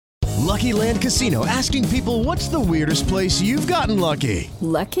Lucky Land Casino, asking people, what's the weirdest place you've gotten lucky?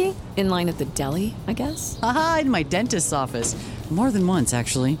 Lucky? In line at the deli, I guess? Aha, in my dentist's office. More than once,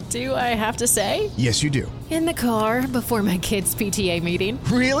 actually. Do I have to say? Yes, you do. In the car before my kids' PTA meeting.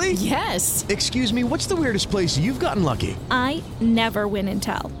 Really? Yes. Excuse me, what's the weirdest place you've gotten lucky? I never win and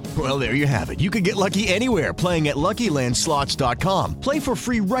tell. Well, there you have it. You can get lucky anywhere, playing at LuckyLandSlots.com. Play for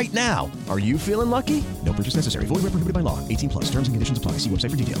free right now. Are you feeling lucky? No purchase necessary. Void where prohibited by law. 18+. Terms and conditions apply. See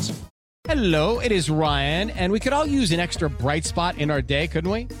website for details. Hello, it is Ryan, and we could all use an extra bright spot in our day, couldn't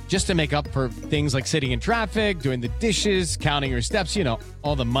we? Just to make up for things like sitting in traffic, doing the dishes, counting your steps, you know,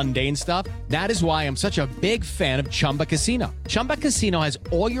 all the mundane stuff. That is why I'm such a big fan of Chumba Casino. Chumba Casino has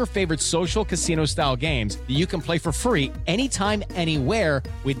all your favorite social casino-style games that you can play for free anytime, anywhere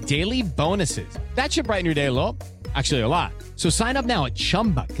with daily bonuses. That should brighten your day a little. Actually, a lot. So sign up now at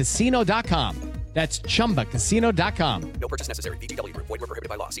ChumbaCasino.com. That's ChumbaCasino.com. No purchase necessary. VGW Group. Void where prohibited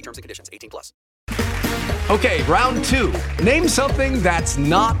by law. See terms and conditions. 18+. Okay, round two. Name something that's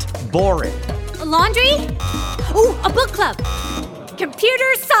not boring. A laundry? Ooh, a book club.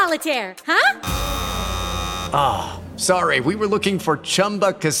 Computer solitaire, huh? Ah, sorry. We were looking for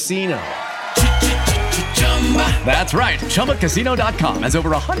Chumba Casino. That's right. ChumbaCasino.com has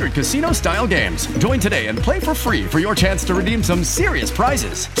over 100 casino-style games. Join today and play for free for your chance to redeem some serious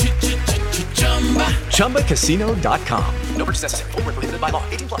prizes. ChumbaCasino.com. No purchase necessary. Void where prohibited by law.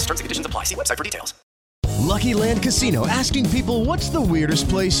 18+. Terms and conditions apply. See website for details. Lucky Land Casino, asking people, what's the weirdest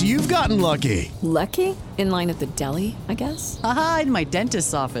place you've gotten lucky? Lucky? In line at the deli, I guess? Aha, in my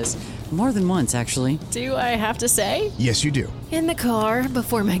dentist's office. More than once, actually. Do I have to say? Yes, you do. In the car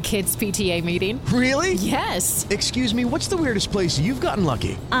before my kids' PTA meeting. Really? Yes. Excuse me, what's the weirdest place you've gotten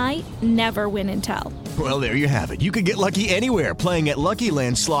lucky? I never win and tell. Well, there you have it. You can get lucky anywhere, playing at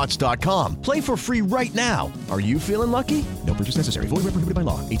LuckyLandSlots.com. Play for free right now. Are you feeling lucky? No purchase necessary. Void where prohibited by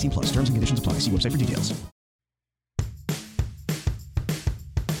law. 18+. Terms and conditions apply. See website for details.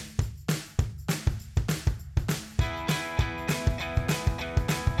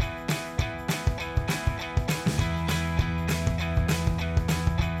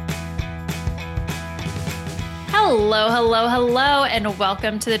 Hello, and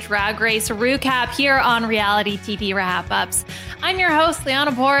welcome to the Drag Race Recap here on Reality TV Wrap-Ups. I'm your host,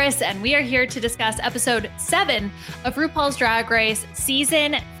 Liana Boris, and we are here to discuss episode 7 of RuPaul's Drag Race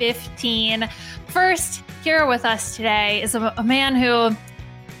Season 15. First, here with us today is a man who,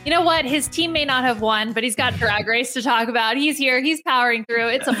 you know what, his team may not have won, but he's got Drag Race to talk about. He's here, he's powering through.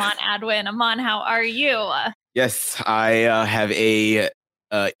 It's Aman Adwin. Aman, how are you? Yes, I have a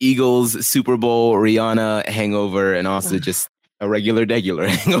Eagles Super Bowl Rihanna hangover and also just a regular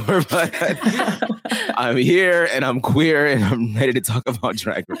hangover, but I'm here and I'm queer and I'm ready to talk about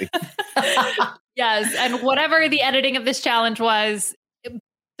Drag Race. Yes, and whatever the editing of this challenge was,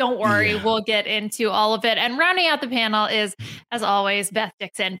 don't worry, we'll get into all of it. And rounding out the panel is, as always, Beth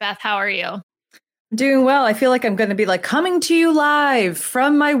Dixon. Beth, how are you? I'm doing well. I feel like I'm going to be like coming to you live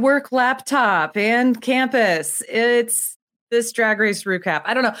from my work laptop and campus. It's this Drag Race recap.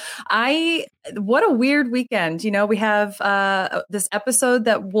 I don't know. What a weird weekend. You know, we have this episode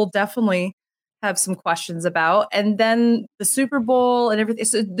that we'll definitely have some questions about, and then the Super Bowl and everything.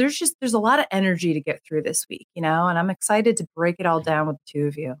 So there's a lot of energy to get through this week, you know, and I'm excited to break it all down with the two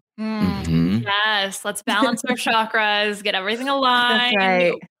of you. Yes, let's balance our chakras, get everything aligned. That's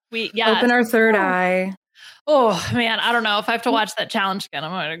right. Open our third eye. Oh man, I don't know if I have to watch that challenge again. I'm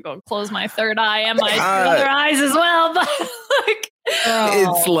going to go close my third eye and my other eyes as well. But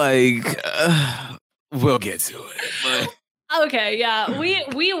it's like we'll get to it. But. Okay, yeah,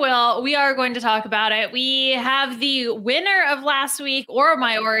 we will. We are going to talk about it. We have the winner of last week, Aura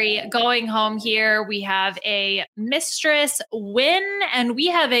Mayuri, going home here. We have a Mistress win, and we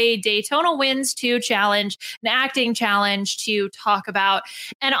have a Daytona Wins 2 challenge, an acting challenge to talk about.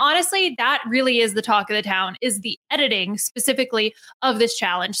 And honestly, that really is the talk of the town, is the editing specifically of this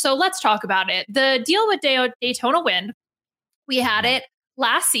challenge. So let's talk about it. The deal with Daytona Wind, we had it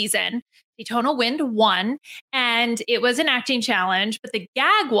last season. Daytona Wind won, and it was an acting challenge, but the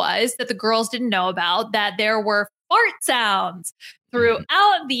gag was that the girls didn't know about, that there were fart sounds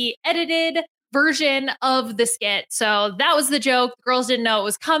throughout the edited version of the skit. So that was the joke. The girls didn't know it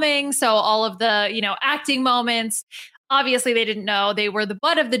was coming. So all of the, acting moments, obviously they didn't know. They were the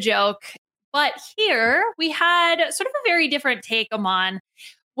butt of the joke. But here we had sort of a very different take on,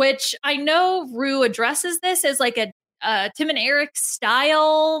 which I know Rue addresses this as like a Tim and Eric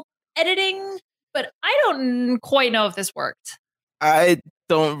style editing, but I don't quite know if this worked. I'm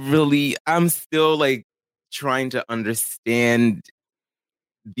still like trying to understand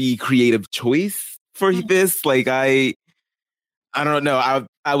the creative choice for this. Like I don't know.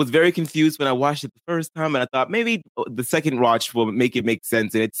 I was very confused when I watched it the first time, and I thought maybe the second watch will make it make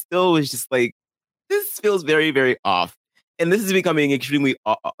sense. And it still was just like, this feels very, very off. And this is becoming extremely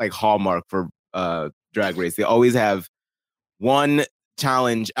like hallmark for Drag Race. They always have one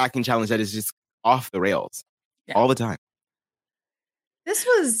acting challenge that is just off the rails all the time. This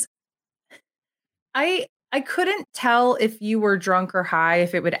was, I couldn't tell if you were drunk or high,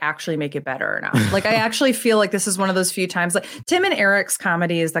 if it would actually make it better or not. Like, I actually feel like this is one of those few times, like Tim and Eric's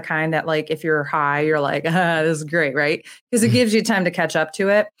comedy is the kind that, like, if you're high, you're like, this is great, right? Because it gives you time to catch up to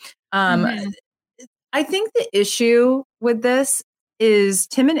it. I think the issue with this is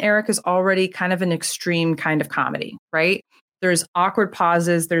Tim and Eric is already kind of an extreme kind of comedy, right? There's awkward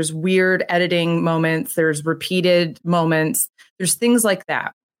pauses, there's weird editing moments, there's repeated moments, there's things like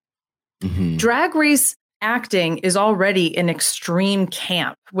that. Drag Race acting is already an extreme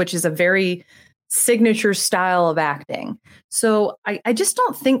camp, which is a very signature style of acting. So I just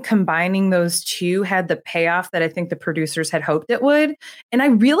don't think combining those two had the payoff that I think the producers had hoped it would. And I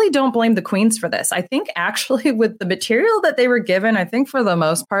really don't blame the queens for this. I think actually with the material that they were given, I think for the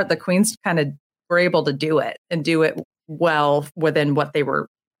most part, the queens kind of were able to do it and do it well within what they were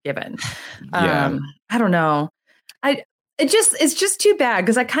given. I don't know. It's just too bad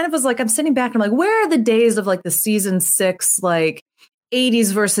because I kind of was like, I'm sitting back and I'm like, where are the days of like the season 6, like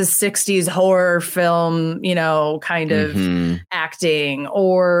 80s versus 60s horror film, you know, kind of acting,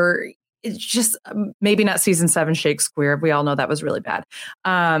 or it's just maybe not season 7 Shakespeare. We all know that was really bad.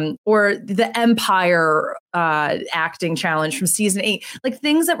 Or the Empire acting challenge from season 8, like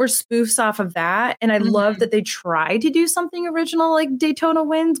things that were spoofs off of that. And I love that they tried to do something original like Daytona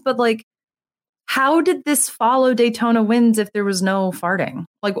Wins, but like, how did this follow Daytona Wins if there was no farting?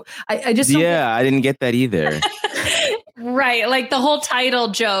 Like, I just don't I didn't get that either. Right, like the whole title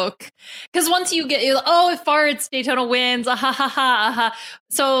joke. Because once you get, oh, it farts, Daytona Wins, ha ha ha.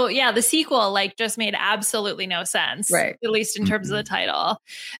 So yeah, the sequel like just made absolutely no sense, right? At least in terms of the title.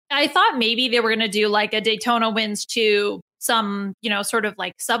 I thought maybe they were going to do like a Daytona Wins 2, some, you know, sort of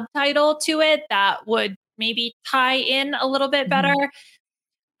like subtitle to it that would maybe tie in a little bit better.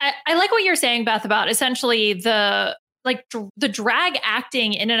 I like what you're saying, Beth, about essentially the drag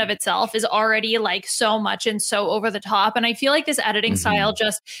acting in and of itself is already like so much and so over the top. And I feel like this editing style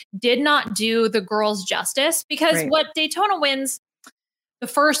just did not do the girls justice because what Daytona Wins, the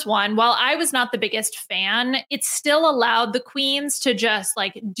first one, while I was not the biggest fan, it still allowed the queens to just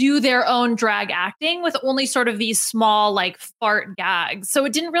like do their own drag acting with only sort of these small like fart gags. So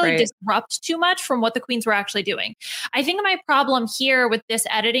it didn't really disrupt too much from what the queens were actually doing. I think my problem here with this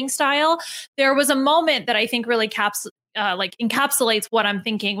editing style, there was a moment that I think really encapsulates what I'm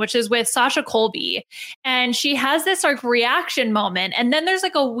thinking, which is with Sasha Colby. And she has this like reaction moment. And then there's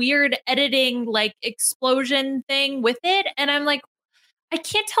like a weird editing like explosion thing with it. And I'm like, I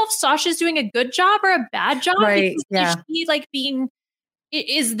can't tell if Sasha's doing a good job or a bad job. Right. Is she like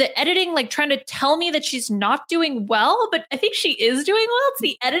is the editing like trying to tell me that she's not doing well? But I think she is doing well. It's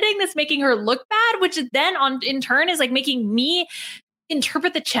the editing that's making her look bad, which then in turn is like making me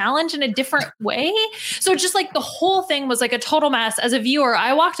interpret the challenge in a different way. So just like the whole thing was like a total mess. As a viewer,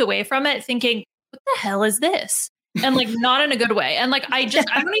 I walked away from it thinking, what the hell is this? And like not in a good way. And like I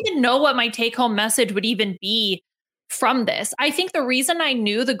don't even know what my take home message would even be from this. I think the reason I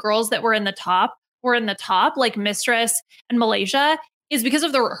knew the girls that were in the top, like Mistress and Malaysia, is because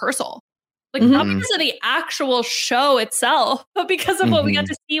of the rehearsal. Like not because of the actual show itself, but because of what we got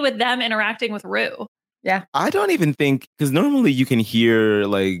to see with them interacting with Rue. Yeah. I don't even think, because normally you can hear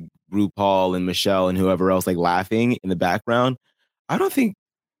like RuPaul and Michelle and whoever else like laughing in the background. I don't think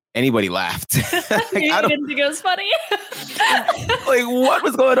anybody laughed. You didn't think it was funny? Like, what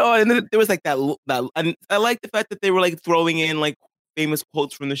was going on? And then there was like that, and I like the fact that they were like throwing in like famous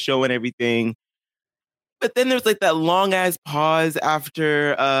quotes from the show and everything. But then there's like that long ass pause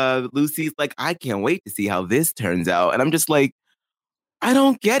after Lucy's like, I can't wait to see how this turns out. And I'm just like, I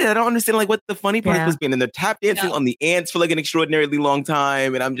don't get it. I don't understand like what the funny part was being. And they're tap dancing on the ants for like an extraordinarily long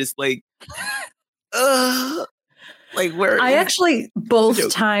time. And I'm just like, like where I actually both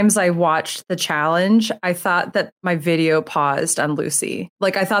times I watched the challenge, I thought that my video paused on Lucy.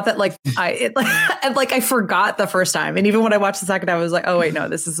 Like I thought that I forgot the first time. And even when I watched the second time, I was like, oh wait, no,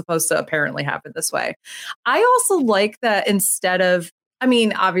 this is supposed to apparently happen this way. I also like that instead of, I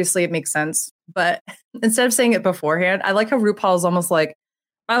mean, obviously it makes sense, but instead of saying it beforehand, I like how RuPaul's almost like,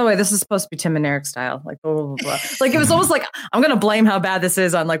 by the way, this is supposed to be Tim and Eric style. Like, blah, blah, blah. Like it was almost like, I'm going to blame how bad this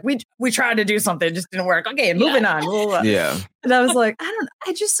is on like, we tried to do something, it just didn't work. Okay, moving on. Blah, blah. Yeah. And I was like,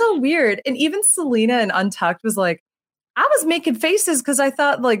 it's just so weird. And even Selena and Untucked was like, I was making faces because I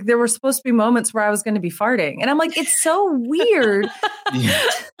thought like there were supposed to be moments where I was going to be farting. And I'm like, it's so weird.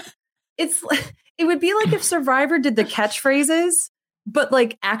 It would be like if Survivor did the catchphrases, but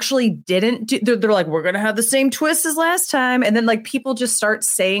like actually didn't do, they're like, we're going to have the same twist as last time. And then like people just start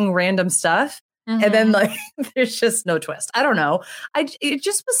saying random stuff. And then like there's just no twist. I don't know. It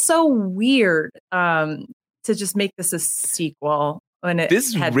just was so weird to just make this a sequel when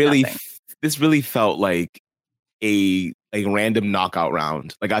this really felt like a random knockout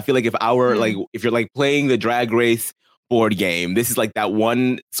round. Like I feel like if you're like playing the Drag Race board game, this is like that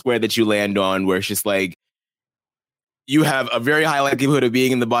one square that you land on where it's just like you have a very high likelihood of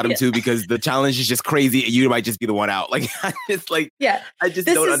being in the bottom two because the challenge is just crazy and you might just be the one out. Like I just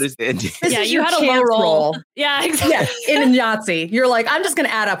don't understand. You had a low roll. Yeah, exactly. Yeah, in Yahtzee, you're like, I'm just gonna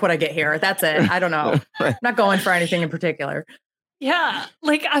add up what I get here. That's it. I don't know. I'm not going for anything in particular. Yeah,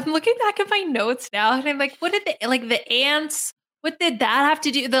 like I'm looking back at my notes now, and I'm like, what did the ants? What did that have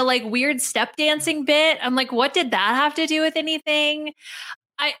to do? The like weird step dancing bit. I'm like, what did that have to do with anything?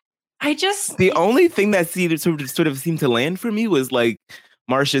 I just the only thing that sort of seemed to land for me was like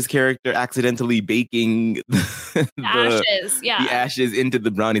Marsha's character accidentally baking the ashes into the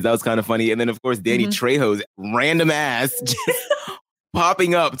brownies. That was kind of funny. And then of course Danny Trejo's random ass just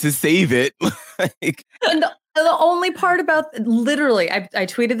popping up to save it. And the only part about literally, I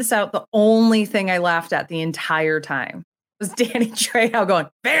tweeted this out. The only thing I laughed at the entire time was Danny Trejo going,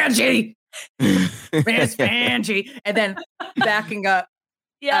 Vanjie! Miss Vanjie! And then backing up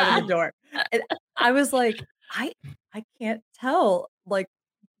out of the door. And I was like, I can't tell like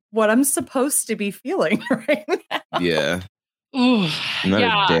what I'm supposed to be feeling right now. Yeah.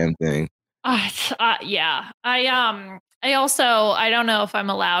 Not a damn thing. I also, I don't know if I'm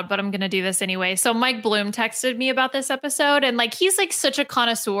allowed, but I'm going to do this anyway. So Mike Bloom texted me about this episode and like, he's like such a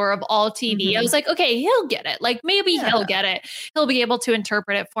connoisseur of all TV. I was like, okay, he'll get it. Like maybe he'll get it. He'll be able to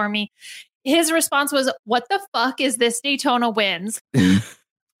interpret it for me. His response was, what the fuck is this Daytona Wins?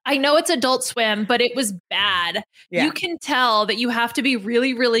 I know it's Adult Swim, but it was bad. Yeah. You can tell that you have to be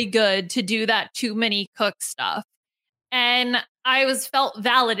really, really good to do that too many cook stuff. And I felt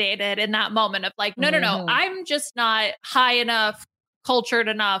validated in that moment of like, no, I'm just not high enough, cultured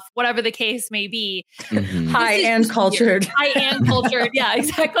enough, whatever the case may be. High and cultured. High and cultured. Yeah,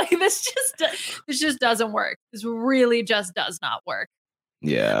 exactly. This just doesn't work. This really just does not work.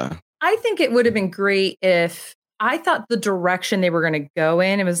 Yeah. I think it would have been great if I thought the direction they were going to go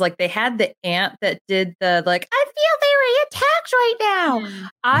in, it was like they had the ant that did the like, I feel very attacked right now.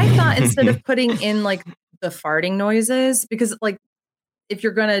 I thought instead of putting in like the farting noises, because like if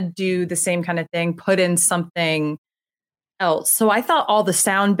you're going to do the same kind of thing, put in something else. So I thought all the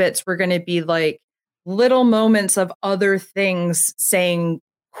sound bits were going to be like little moments of other things saying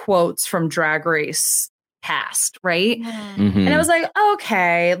quotes from Drag Race past, right? And I was like,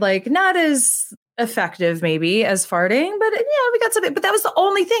 okay, like not as effective maybe as farting, but we got something. But that was the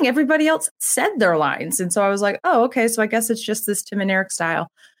only thing. Everybody else said their lines. And so I was like, oh, okay, so I guess it's just this Tim and Eric style.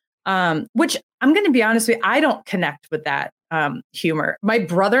 Which I'm going to be honest with you, I don't connect with that humor. My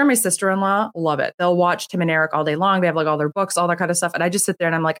brother and my sister-in-law love it. They'll watch Tim and Eric all day long. They have like all their books, all that kind of stuff. And I just sit there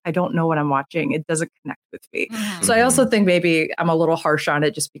and I'm like, I don't know what I'm watching. It doesn't connect with me. So I also think maybe I'm a little harsh on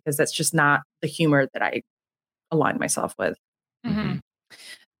it just because that's just not the humor that I align myself with.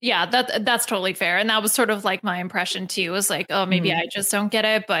 Yeah, that's totally fair. And that was sort of like my impression too, was like, oh, maybe I just don't get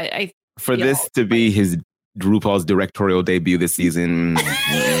it. But for this to be his RuPaul's directorial debut this season.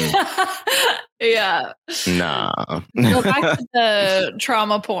 Yeah. Nah. Go back to the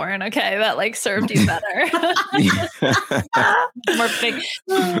trauma porn. Okay. That like served you better. More big.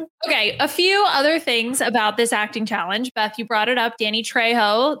 Okay. A few other things about this acting challenge. Beth, you brought it up. Danny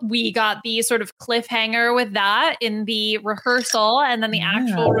Trejo. We got the sort of cliffhanger with that in the rehearsal and then the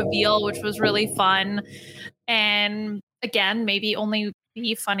actual reveal, which was really fun. And again, maybe only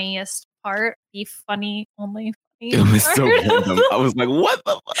the funniest part, the funny only. It was so random. I was like, what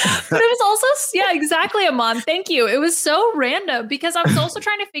the fuck? But it was also, yeah, exactly, Aman. Thank you. It was so random because I was also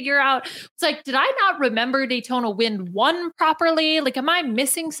trying to figure out, it's like, did I not remember Daytona Wind 1 properly? Like, am I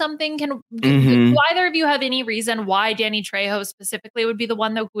missing something? Do either of you have any reason why Danny Trejo specifically would be the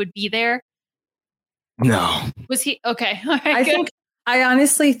one that would be there? No. Was he? Okay. All right, I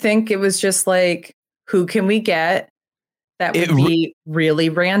honestly think it was just like, who can we get that would be really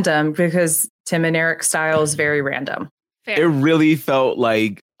random, because Tim and Eric style is very random. Fair. It really felt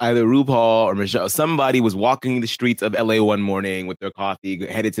like either RuPaul or Michelle, somebody was walking the streets of LA one morning with their coffee,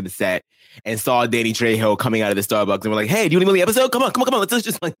 headed to the set, and saw Danny Trejo coming out of the Starbucks and were like, "Hey, do you want to be on the episode? Come on. Let's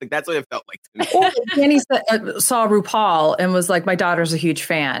just like that's what it felt like to me." Or Danny saw RuPaul and was like, "My daughter's a huge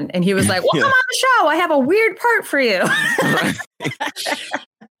fan," and he was like, "Well, come on the show. I have a weird part for you."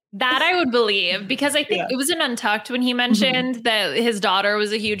 That I would believe, because I think it was in Untucked when he mentioned that his daughter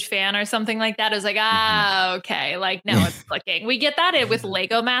was a huge fan or something like that. I was like, okay. Like, now it's clicking. We get that with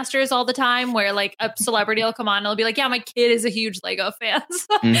Lego Masters all the time, where like a celebrity will come on and it'll be like, yeah, my kid is a huge Lego fan.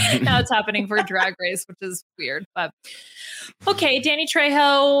 So now it's happening for Drag Race, which is weird. But okay, Danny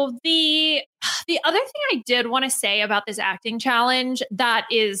Trejo. The other thing I did want to say about this acting challenge that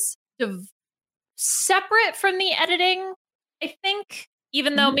is separate from the editing, I think,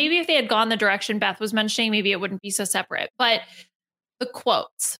 even though maybe if they had gone the direction Beth was mentioning, maybe it wouldn't be so separate. But the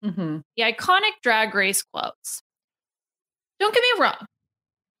quotes, the iconic Drag Race quotes. Don't get me wrong.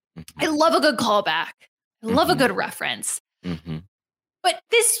 I love a good callback. I love a good reference. But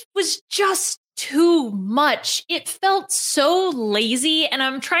this was just too much. It felt so lazy. And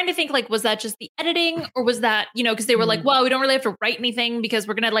I'm trying to think, like, was that just the editing, or was that, because they were like, well, we don't really have to write anything because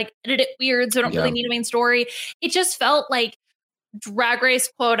we're going to like edit it weird. So I don't really need a main story. It just felt like Drag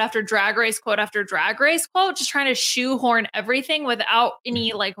Race quote after Drag Race quote after Drag Race quote, just trying to shoehorn everything without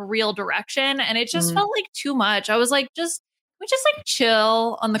any like real direction. And it just felt like too much. I was like, we just like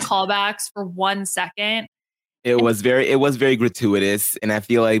chill on the callbacks for 1 second. It was very gratuitous. And I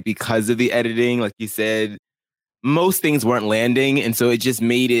feel like because of the editing, like you said, most things weren't landing. And so it just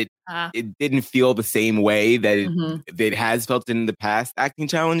made it didn't feel the same way that it has felt in the past acting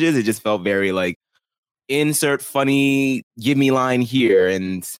challenges. It just felt very like, insert funny, give me line here.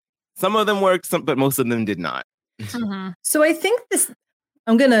 And some of them worked, but most of them did not. So I think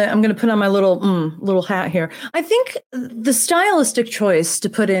I'm gonna put on my little hat here. I think the stylistic choice to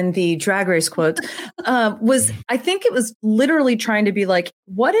put in the Drag Race quote I think it was literally trying to be like,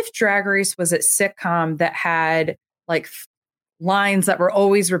 what if Drag Race was a sitcom that had like lines that were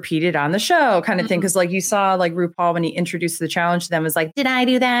always repeated on the show kind of thing. Because like you saw like RuPaul when he introduced the challenge to them was like, did I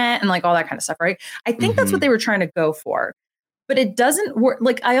do that? And like all that kind of stuff, right? I think that's what they were trying to go for. But it doesn't work.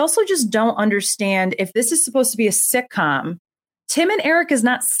 Like, I also just don't understand if this is supposed to be a sitcom. Tim and Eric is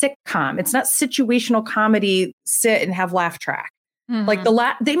not sitcom. It's not situational comedy, sit and have laugh track. Like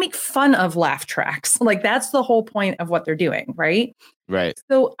they make fun of laugh tracks. Like that's the whole point of what they're doing, right? Right.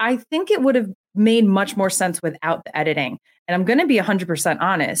 So I think it would have made much more sense without the editing. And I'm going to be 100%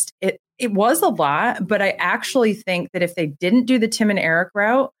 honest. It was a lot, but I actually think that if they didn't do the Tim and Eric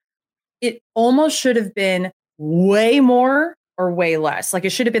route, it almost should have been way more or way less. Like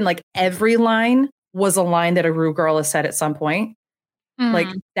it should have been like every line was a line that a Ru girl has said at some point. Like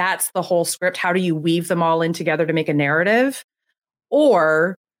that's the whole script. How do you weave them all in together to make a narrative?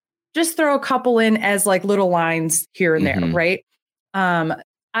 Or just throw a couple in as like little lines here and there, right? But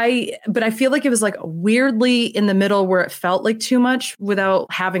I feel like it was like weirdly in the middle where it felt like too much without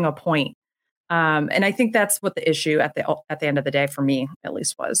having a point. And I think that's what the issue at the end of the day for me at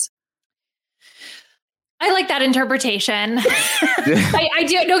least was. I like that interpretation. I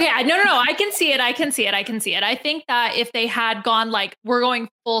do. Okay. No. I can see it. I think that if they had gone like, we're going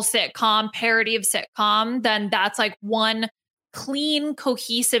full sitcom, parody of sitcom, then that's like one clean,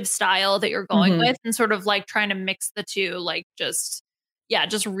 cohesive style that you're going with, and sort of like trying to mix the two, like just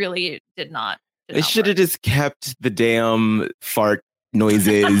really did not. They should have just kept the damn fart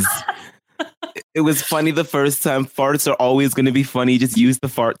noises. It was funny the first time. Farts are always going to be funny. Just use the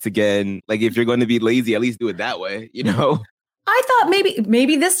farts again. Like if you're going to be lazy, at least do it that way, you know? I thought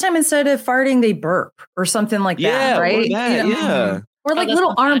maybe this time instead of farting, they burp or something like that, right? Or like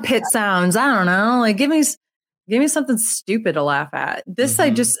little armpit sounds. I don't know. Like give me something stupid to laugh at. This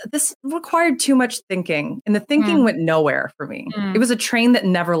this required too much thinking, and the thinking went nowhere for me. It was a train that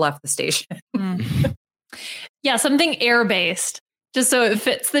never left the station. Yeah, something air-based. Just so it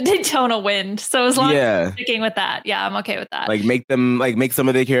fits the Daytona wind. So as long as I'm sticking with that, I'm okay with that. Like make some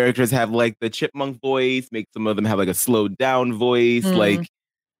of the characters have like the chipmunk voice, make some of them have like a slowed down voice, like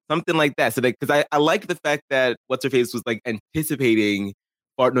something like that. So because I like the fact that What's Her Face was like anticipating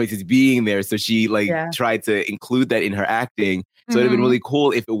fart noises being there. So she tried to include that in her acting. So it'd have been really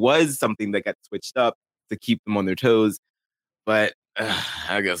cool if it was something that got switched up to keep them on their toes. But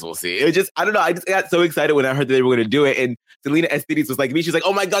I guess we'll see. It just, I don't know. I just got so excited when I heard that they were going to do it. And Selena Estides was like me. She's like,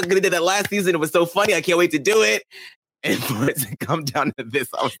 oh my God, they did that last season. It was so funny. I can't wait to do it. And for it to come down to this,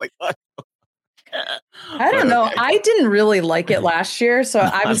 I was like, what? I don't know. I didn't really like it last year. So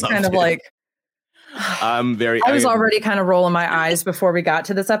I was kind of like, I was already kind of rolling my eyes before we got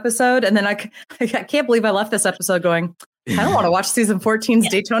to this episode. And then I can't believe I left this episode going, I don't want to watch season 14's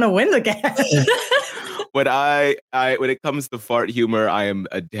Daytona Wind again. But I when it comes to fart humor, I am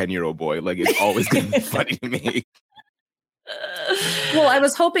a 10-year-old boy. Like, it's always going to be funny to me. Well, I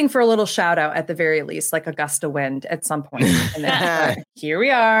was hoping for a little shout out at the very least, like a gust of wind at some point. And then, here we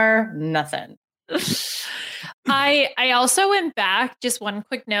are, nothing. I also went back, just one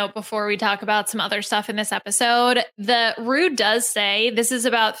quick note before we talk about some other stuff in this episode. The Rue does say this is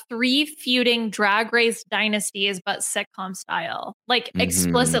about 3 feuding drag race dynasties, but sitcom style. Like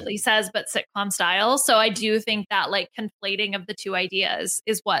explicitly says, but sitcom style. So I do think that like conflating of the two ideas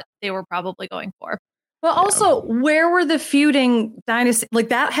is what they were probably going for. Well, also, where were the feuding dynasty? Like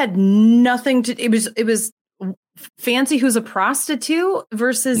that had nothing to. It was Fancy, who's a prostitute,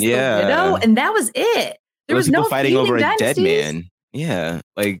 versus the widow, and that was it. There was no fighting over a dynasties. dead man. Yeah,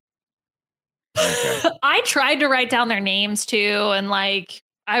 like okay. I tried to write down their names too, and like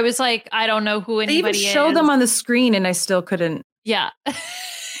I was like, I don't know who anybody They even showed them on the screen, and I still couldn't. Yeah,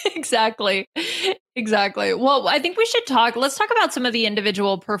 exactly. Well, I think we should let's talk about some of the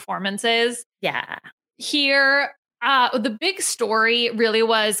individual performances. Yeah. Here, the big story really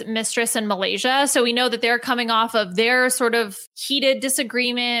was Mistress and Malaysia. So we know that they're coming off of their sort of heated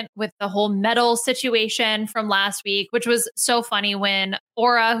disagreement with the whole medal situation from last week, which was so funny when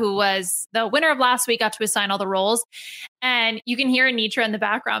Aura, who was the winner of last week, got to assign all the roles. And you can hear Anitra in the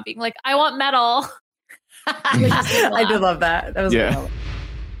background being like, I want medal. I did love that. That was yeah.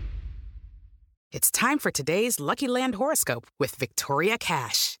 It's time for today's Lucky Land horoscope with Victoria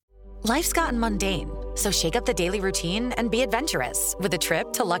Cash. Life's gotten mundane, so shake up the daily routine and be adventurous with a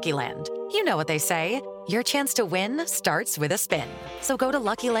trip to Lucky Land. You know what they say, your chance to win starts with a spin. So go to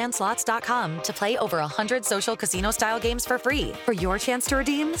LuckyLandSlots.com to play over 100 social casino-style games for free for your chance to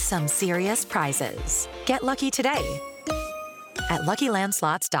redeem some serious prizes. Get lucky today at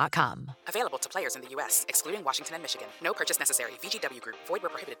LuckyLandSlots.com. Available to players in the U.S., excluding Washington and Michigan. No purchase necessary. VGW Group. Void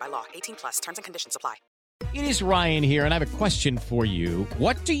where prohibited by law. 18+. Terms and conditions apply. It is Ryan here, and I have a question for you.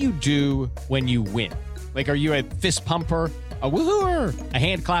 What do you do when you win? Like, are you a fist pumper, a woohooer, a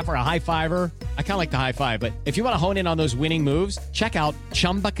hand clapper, a high fiver? I kind of like the high five, but if you want to hone in on those winning moves, check out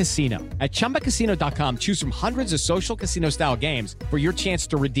Chumba Casino. At ChumbaCasino.com, choose from hundreds of social casino-style games for your chance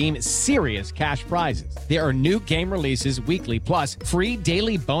to redeem serious cash prizes. There are new game releases weekly, plus free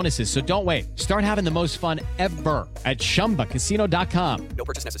daily bonuses. So don't wait. Start having the most fun ever at ChumbaCasino.com. No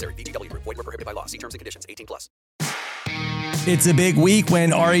purchase necessary. VGW Group. Void where prohibited by law. See terms and conditions. 18+. It's a big week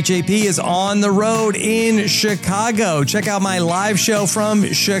when RHAP is on the road in Chicago. Check out my live show from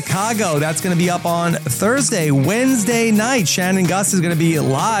Chicago. That's going to be up on Thursday. Wednesday night, Shannon Gus is going to be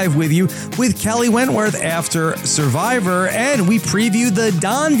live with you with Kelly Wentworth after Survivor. And we preview the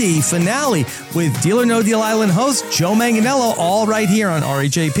Dondi finale with Deal or No Deal Island host Joe Manganiello, all right here on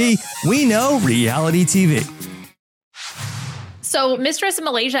RHAP. We know reality TV. So Mistress and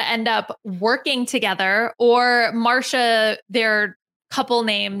Malaysia end up working together, or Marcia, their couple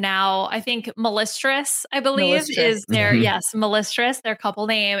name now, I think Melistress, I believe, is their, Melistress, their couple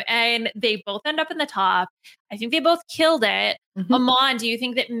name. And they both end up in the top. I think they both killed it. Amon, do you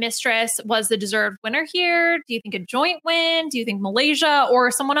think that Mistress was the deserved winner here? Do you think a joint win? Do you think Malaysia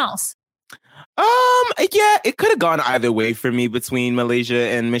or someone else? Yeah, it could have gone either way for me between Malaysia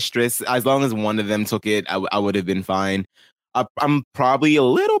and Mistress. As long as one of them took it, I would have been fine. I'm probably a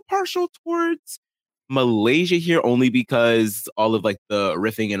little partial towards Malaysia here, only because all of like the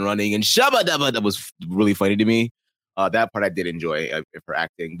riffing and running and shabba dabba that was really funny to me. That part I did enjoy her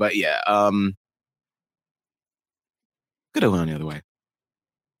acting, but yeah, could have gone the other way.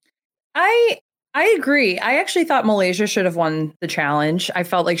 I agree. I actually thought Malaysia should have won the challenge. I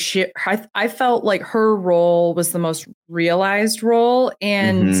felt like I felt like her role was the most realized role,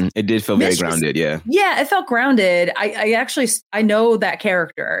 and it did feel very grounded. Yeah, it felt grounded. I actually know that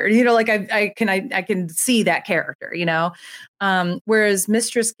character. You know, like I can see that character. You know, whereas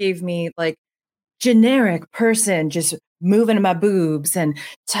Mistress gave me like generic person just moving my boobs and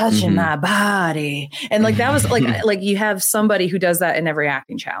touching my body, and like that was like you have somebody who does that in every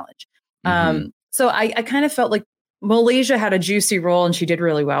acting challenge. So I kind of felt like Malaysia had a juicy role and she did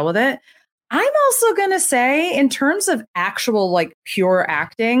really well with it. I'm also going to say, in terms of actual like pure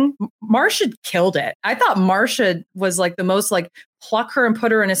acting, Marcia killed it. I thought Marcia was like the most like pluck her and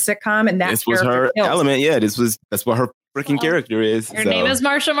put her in a sitcom, and this was her element. Yeah, that's what her freaking character is. Her name is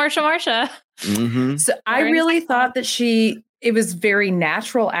Marcia. So I really thought that it was very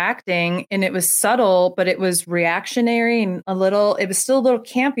natural acting, and it was subtle, but it was reactionary and it was still a little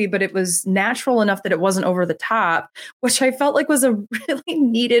campy, but it was natural enough that it wasn't over the top, which I felt like was a really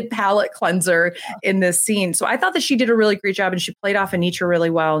needed palate cleanser in this scene. So I thought that she did a really great job, and she played off Anitra really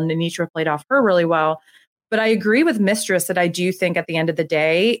well, and Anitra played off her really well. But I agree with Mistress that I do think at the end of the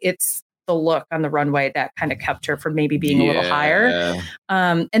day, it's the look on the runway that kind of kept her from maybe being a little higher.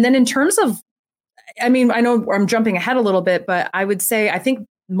 And then in terms of, I mean, I know I'm jumping ahead a little bit, but I would say I think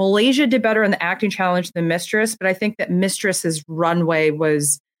Malaysia did better in the acting challenge than Mistress, but I think that Mistress's runway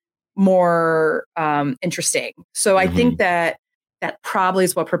was more interesting. So I think that probably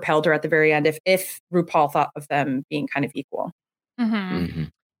is what propelled her at the very end, if RuPaul thought of them being kind of equal.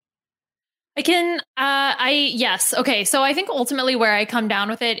 Yes. Okay. So I think ultimately where I come down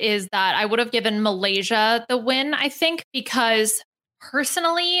with it is that I would have given Malaysia the win, I think, because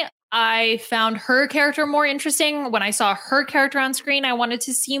personally, I found her character more interesting. When I saw her character on screen, I wanted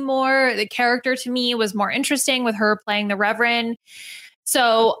to see more. The character to me was more interesting with her playing the Reverend.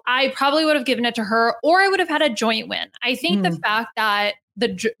 So I probably would have given it to her, or I would have had a joint win. I think the fact that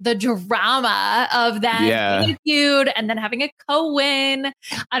the drama of that being a feud and then having a co-win,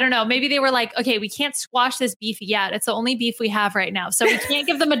 I don't know, maybe they were like, okay, we can't squash this beef yet. It's the only beef we have right now. So we can't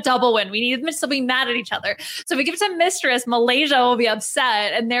give them a double win. We need them to still be mad at each other. So if we give it to Mistress, Malaysia will be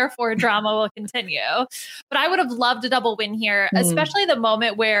upset and therefore drama will continue. But I would have loved a double win here, especially the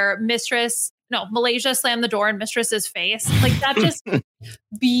moment where Malaysia slammed the door in Mistress's face. Like that just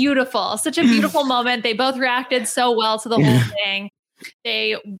beautiful. Such a beautiful moment. They both reacted so well to the whole thing.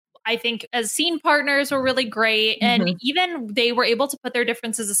 I think as scene partners were really great. And even they were able to put their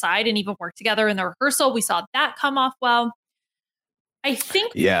differences aside and even work together in the rehearsal. We saw that come off well. I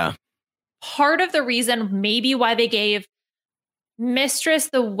think part of the reason maybe why they gave Mistress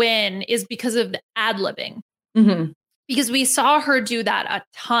the win is because of the ad-libbing. Because we saw her do that a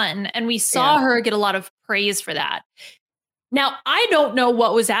ton and we saw her get a lot of praise for that. Now, I don't know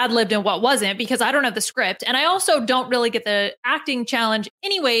what was ad-libbed and what wasn't because I don't have the script. And I also don't really get the acting challenge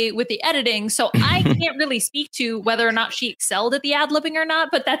anyway with the editing. So I can't really speak to whether or not she excelled at the ad-libbing or not.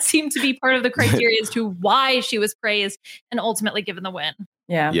 But that seemed to be part of the criteria as to why she was praised and ultimately given the win.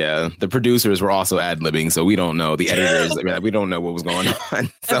 Yeah. The producers were also ad-libbing, so we don't know. The editors, we don't know what was going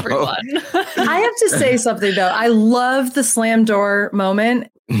on. So. Everyone. I have to say something, though. I love the slam door moment,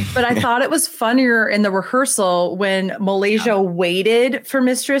 but I thought it was funnier in the rehearsal when Malaysia waited for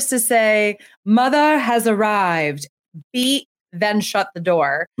Mistress to say, "Mother has arrived. Beat, then shut the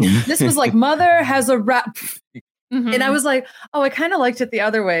door." This was like, "Mother has arrived." And I was like, oh, I kind of liked it the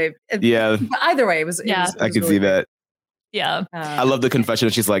other way. Yeah. But either way, it was I could see that. Yeah. I love the confession.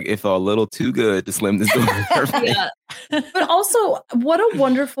 She's like, it felt a little too good to slam this door. But also, what a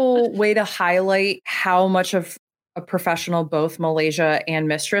wonderful way to highlight how much of a professional both Malaysia and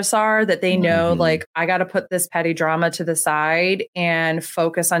Mistress are, that they know, like, I got to put this petty drama to the side and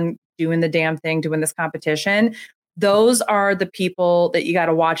focus on doing the damn thing, doing this competition. Those are the people that you got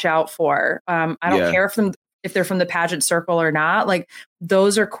to watch out for. I don't care if they're from the pageant circle or not. Like,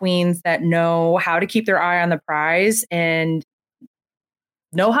 those are queens that know how to keep their eye on the prize and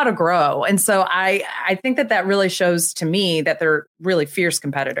know how to grow. And so I think that really shows to me that they're really fierce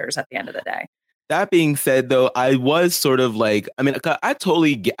competitors at the end of the day. That being said, though, I was sort of like, I mean, I've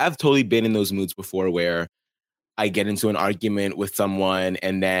totally been in those moods before where I get into an argument with someone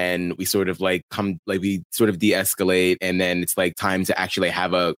and then we sort of we sort of de-escalate and then it's like time to actually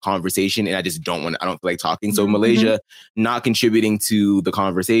have a conversation and I don't feel like talking. So Malaysia not contributing to the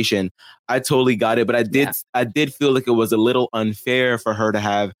conversation, I totally got it. But I did feel like it was a little unfair for her to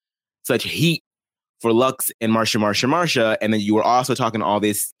have such heat for Luxx and Marcia. And then you were also talking all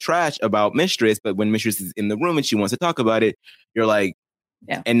this trash about Mistress, but when Mistress is in the room and she wants to talk about it, you're like,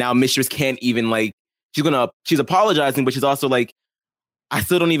 and now Mistress can't even like, she's apologizing, but she's also like, I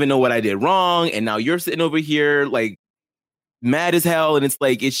still don't even know what I did wrong. And now you're sitting over here like mad as hell. And it's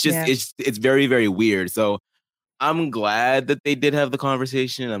like, it's just, it's very, very weird. So I'm glad that they did have the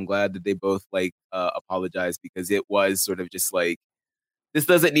conversation. I'm glad that they both apologized because it was sort of just like, this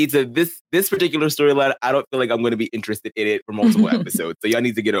doesn't need to, this particular storyline, I don't feel like I'm going to be interested in it for multiple episodes. So y'all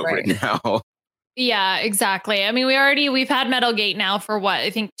need to get over it now. Yeah, exactly. I mean, we've had Metalgate now for what? I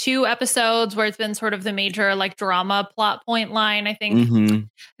think 2 episodes where it's been sort of the major like drama plot point line. I think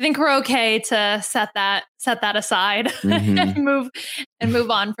we're okay to set that aside and move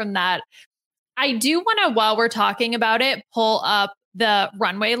on from that. I do want to, while we're talking about it, pull up the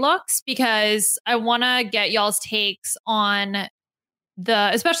runway looks because I want to get y'all's takes on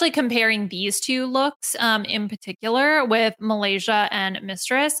especially comparing these 2 looks in particular with Malaysia and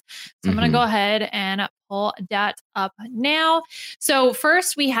Mistress. So I'm going to go ahead and pull that up now. So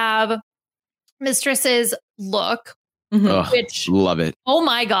first we have Mistress's look, which love it. Oh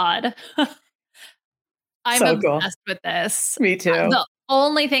my God. I'm so obsessed with this. Me too. The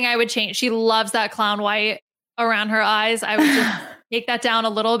only thing I would change, she loves that clown white around her eyes. I would just take that down a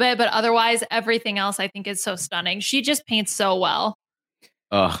little bit, but otherwise everything else I think is so stunning. She just paints so well.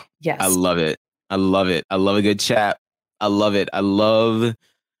 Oh, yes. I love it. I love it. I love a good chap. I love it. I love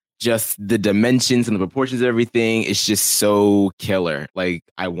just the dimensions and the proportions of everything. It's just so killer. Like,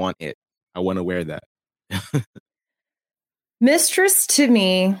 I want it. I want to wear that. Mistress to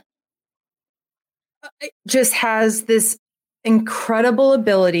me just has this incredible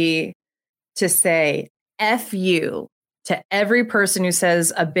ability to say F you to every person who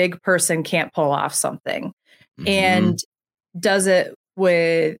says a big person can't pull off something, and does it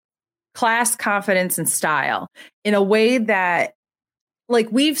with class, confidence, and style in a way that, like,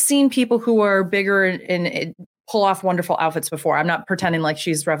 we've seen people who are bigger and pull off wonderful outfits before. I'm not pretending like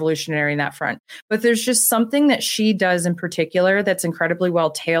she's revolutionary in that front, but there's just something that she does in particular that's incredibly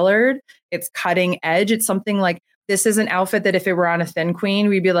well tailored. It's cutting edge. It's something like, this is an outfit that if it were on a thin queen,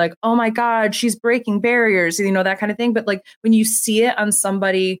 we'd be like, oh my God, she's breaking barriers, that kind of thing. But like when you see it on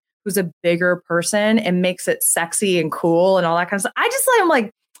somebody who's a bigger person, it makes it sexy and cool and all that kind of stuff.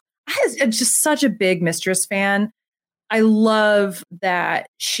 I'm just such a big Mistress fan. I love that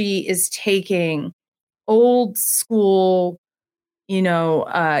she is taking old school,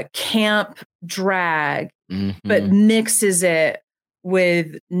 camp drag, but mixes it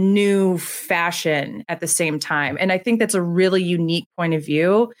with new fashion at the same time. And I think that's a really unique point of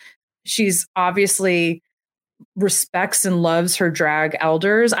view. She's obviously respects and loves her drag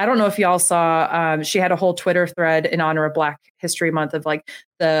elders. I don't know if y'all saw, she had a whole Twitter thread in honor of Black History Month of like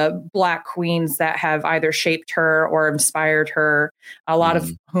the Black queens that have either shaped her or inspired her, a lot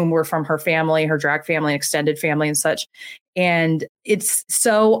of whom were from her family, her drag family, extended family and such. And it's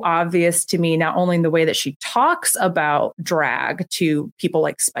so obvious to me, not only in the way that she talks about drag to people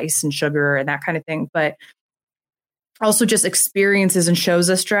like Spice and Sugar and that kind of thing, but also just experiences and shows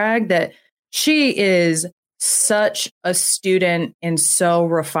us drag, that she is such a student and so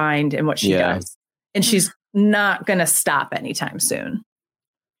refined in what she does. And she's not going to stop anytime soon.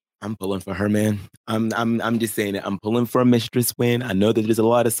 I'm pulling for her, man. I'm just saying it. I'm pulling for a Mistress win. I know that there's a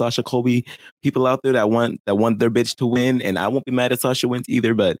lot of Sasha Colby people out there that want their bitch to win, and I won't be mad if Sasha wins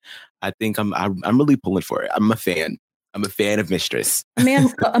either. But I think I'm really pulling for it. I'm a fan. I'm a fan of Mistress. Aman,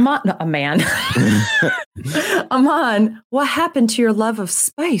 what happened to your love of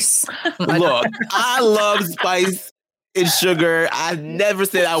Spice? Look, I love Spice and Sugar. I never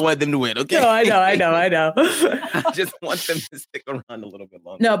said I want them to win, okay? No, I know. I just want them to stick around a little bit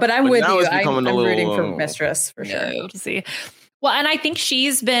longer. No, but I'm with you. I'm rooting for Mistress for sure. We'll see. Well, and I think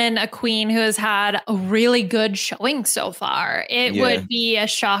she's been a queen who has had a really good showing so far. It would be a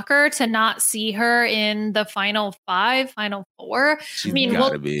shocker to not see her in the final 5, final 4.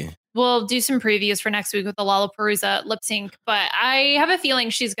 We'll do some previews for next week with the Lollapalooza lip sync, but I have a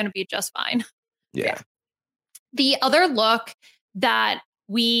feeling she's going to be just fine. Yeah. The other look that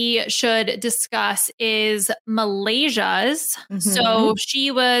we should discuss is Malaysia's. So she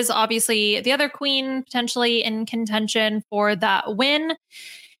was obviously the other queen potentially in contention for that win.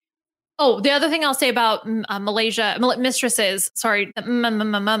 Oh, the other thing I'll say about Malaysia, Mistresses, sorry, the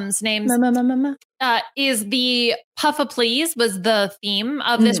mum's names, is the Puffa Please was the theme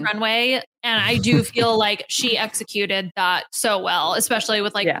of this runway. And I do feel like she executed that so well, especially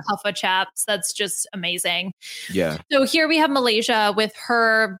with Puffa chaps. That's just amazing. Yeah. So here we have Malaysia with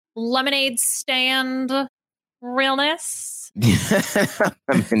her lemonade stand realness.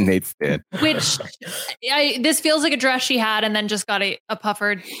 Lemonade stand. Which this feels like a dress she had and then just got a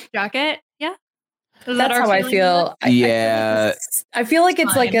puffered jacket. Yeah. That's how I feel. I feel like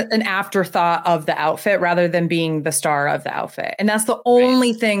it's fine. like an afterthought of the outfit rather than being the star of the outfit. And that's the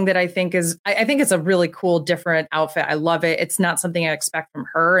only thing that I think is, I think it's a really cool, different outfit. I love it. It's not something I expect from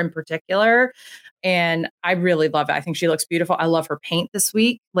her in particular. And I really love it. I think she looks beautiful. I love her paint this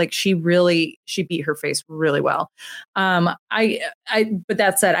week. Like she beat her face really well. But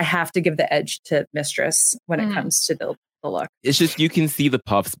that said, I have to give the edge to Mistress when it comes to the look. It's just, you can see the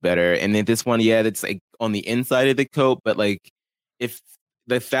puffs better. And then this one, it's like on the inside of the coat, but like if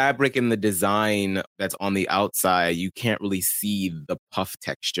the fabric and the design that's on the outside, you can't really see the puff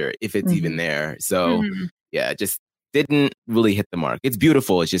texture if it's even there. So it just didn't really hit the mark. It's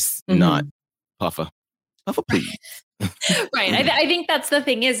beautiful. It's just not Puffa, please. Right. I think that's the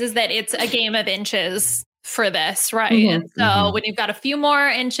thing is that it's a game of inches for this, right? And so when you've got a few more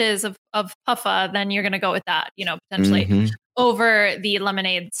inches of Puffa, then you're going to go with that, potentially over the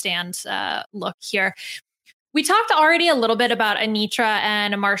lemonade stand look here. We talked already a little bit about Anitra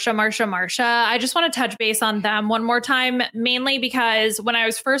and Marsha. I just want to touch base on them one more time, mainly because when I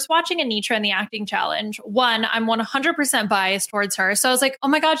was first watching Anitra in the acting challenge, one, I'm 100% biased towards her. So I was like, oh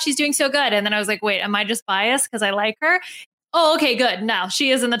my God, she's doing so good. And then I was like, wait, am I just biased because I like her? Oh, okay, good. No,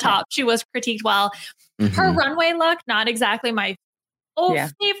 she is in the top. She was critiqued well. Her runway look, not exactly my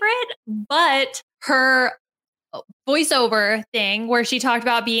favorite, but her voiceover thing where she talked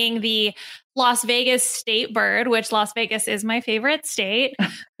about being the Las Vegas state bird, which Las Vegas is my favorite state,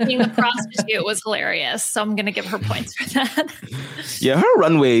 being the prostitute was hilarious. So I'm going to give her points for that. Yeah, her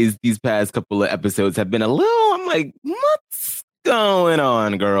runways these past couple of episodes have been a little, I'm like, what's going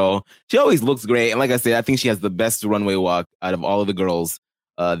on, girl? She always looks great. And like I said, I think she has the best runway walk out of all of the girls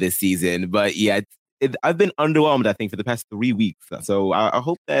this season. But yeah, I've been underwhelmed, I think, for the past 3 weeks. So I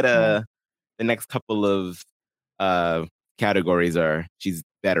hope that the next couple of categories she's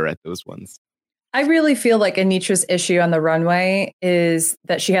better at those ones. I really feel like Anitra's issue on the runway is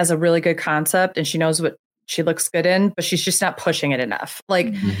that she has a really good concept and she knows what she looks good in, but she's just not pushing it enough.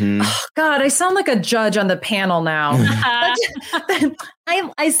 Like, oh God, I sound like a judge on the panel now.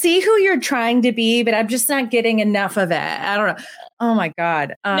 I see who you're trying to be, but I'm just not getting enough of it. I don't know. Oh my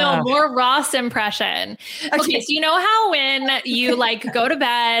God. No, more Ross impression. Okay, so you know how when you like go to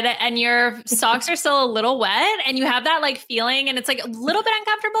bed and your socks are still a little wet and you have that like feeling and it's like a little bit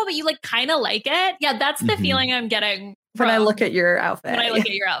uncomfortable, but you like kind of like it. Yeah, that's the feeling I'm getting when I look at your outfit. When I look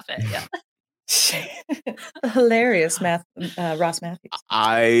at your outfit, yeah. Hilarious Ross Matthews.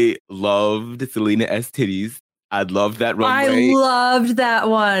 I loved Selena S. Titties. I loved that runway. I loved that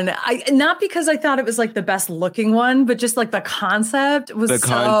one. Not because I thought it was like the best looking one, but just like the concept was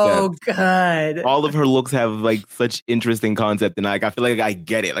so good. All of her looks have like such interesting concept, and like I feel like I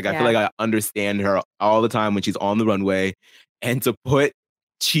get it. Like I feel like I understand her all the time when she's on the runway, and to put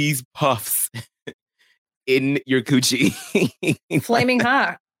cheese puffs in your coochie, flaming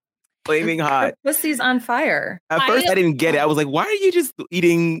hot. Flaming hot. Pussy's on fire. At first, I didn't get it. I was like, why are you just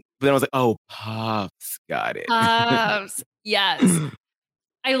eating? But then I was like, oh, puffs. Got it. Puffs. Yes.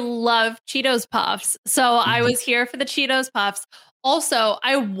 I love Cheetos Puffs. So I was here for the Cheetos Puffs. Also,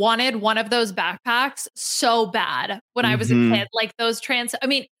 I wanted one of those backpacks so bad when I was a kid. Like those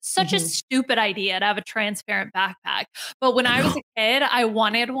such a stupid idea to have a transparent backpack. But when I was a kid, I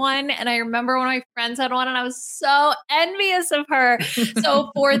wanted one. And I remember when my friends had one and I was so envious of her. So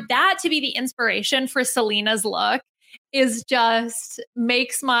for that to be the inspiration for Selena's look is just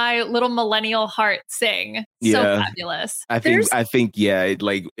makes my little millennial heart sing. So fabulous. I think,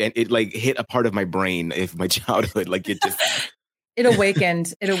 it hit a part of my brain of my childhood. Like it just... It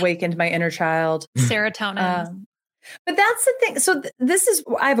awakened my inner child. Serotonin. But that's the thing. So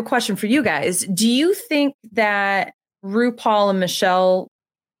I have a question for you guys. Do you think that RuPaul and Michelle,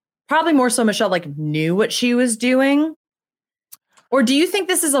 probably more so Michelle, like knew what she was doing? Or do you think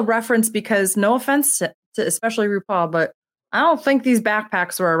this is a reference because, no offense to especially RuPaul, but I don't think these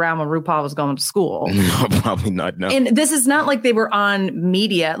backpacks were around when RuPaul was going to school. No, probably not. No. And this is not like they were on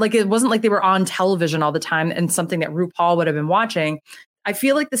media. Like it wasn't like they were on television all the time and something that RuPaul would have been watching. I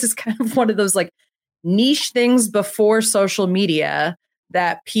feel like this is kind of one of those like niche things before social media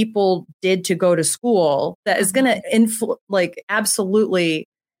that people did to go to school that is going to absolutely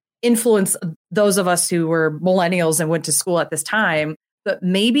influence those of us who were millennials and went to school at this time, but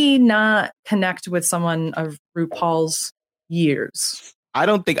maybe not connect with someone of RuPaul's years.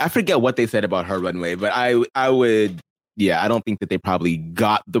 I forget what they said about her runway, but I don't think that they probably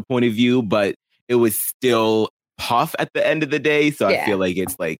got the point of view, but it was still Puff at the end of the day. So I feel like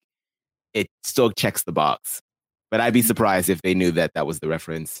it's like, it still checks the box, but I'd be surprised if they knew that was the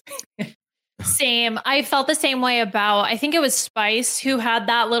reference. Same. I felt the same way about, I think it was Spice who had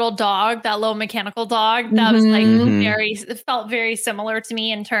that little dog, that little mechanical dog that was like it felt very similar to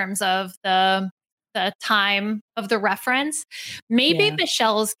me in terms of the time of the reference. Maybe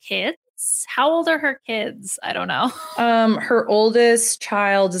Michelle's kids. How old are her kids? I don't know. Her oldest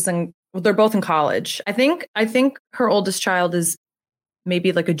child they're both in college. I think her oldest child is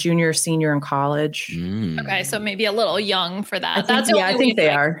maybe like a junior or senior in college. Okay, so maybe a little young for that. I think they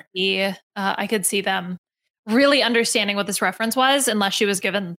are. I could see them really understanding what this reference was, unless she was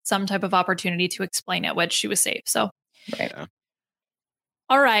given some type of opportunity to explain it, which she was safe. So, right.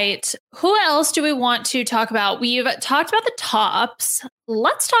 All right. Who else do we want to talk about? We've talked about the tops.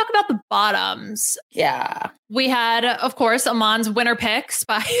 Let's talk about the bottoms. Yeah. We had, of course, Amon's winner pick,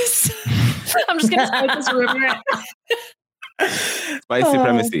 Spice. I'm just going to start this rumor. Spice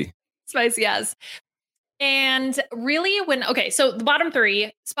supremacy. Spice, yes. And really so the bottom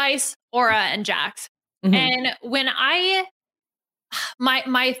three, Spice, Aura, and Jax. And when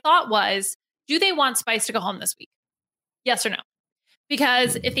my thought was, do they want Spice to go home this week? Yes or no?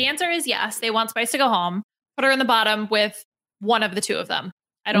 Because if the answer is yes, they want Spice to go home, put her in the bottom with one of the two of them.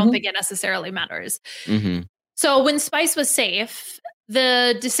 I don't think it necessarily matters. So when Spice was safe,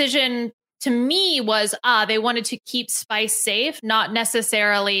 the decision to me was, they wanted to keep Spice safe, not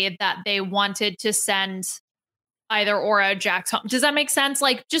necessarily that they wanted to send either Aura or Jax home. Does that make sense?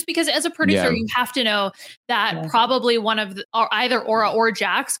 Like, just because as a producer, you have to know that probably one of either Aura or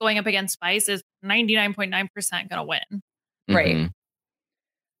Jax going up against Spice is 99.9% going to win. Right.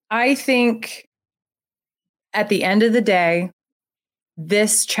 I think at the end of the day,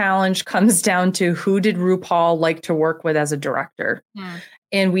 this challenge comes down to who did RuPaul like to work with as a director.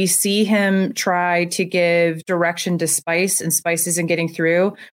 And we see him try to give direction to Spice, and Spice isn't getting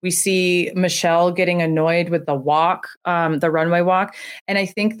through. We see Michelle getting annoyed with the walk, the runway walk. And I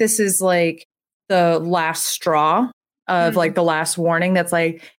think this is like the last straw of like the last warning that's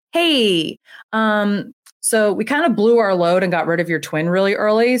like, hey, so we kind of blew our load and got rid of your twin really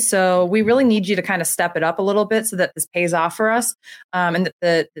early. So we really need you to kind of step it up a little bit so that this pays off for us. And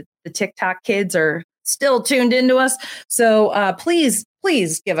that the TikTok kids are still tuned into us. So please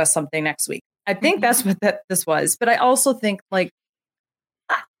give us something next week. I think that's what this was. But I also think like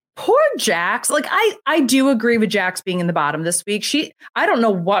poor Jax. Like I do agree with Jax being in the bottom this week. I don't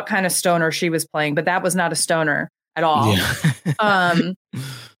know what kind of stoner she was playing, but that was not a stoner at all. Yeah.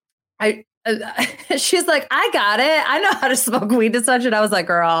 She's like, I got it. I know how to smoke weed and such. And I was like,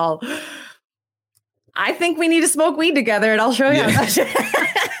 girl, I think we need to smoke weed together and I'll show you.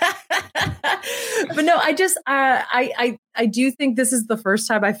 But no, I just, I do think this is the first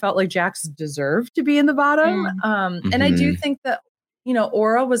time I felt like Jax deserved to be in the bottom. And I do think that, you know,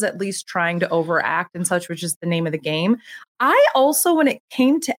 Aura was at least trying to overact and such, which is the name of the game. I also, when it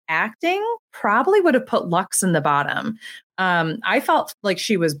came to acting, probably would have put Luxx in the bottom. I felt like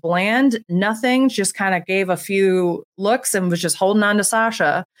she was bland, nothing, just kind of gave a few looks and was just holding on to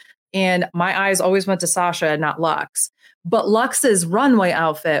Sasha. And my eyes always went to Sasha, not Luxx. But Luxx's runway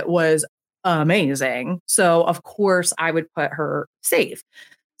outfit was amazing. So, of course, I would put her safe.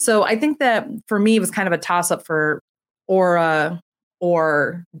 So I think that for me, it was kind of a toss-up for Aura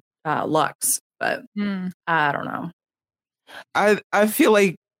or Luxx. But I don't know. I feel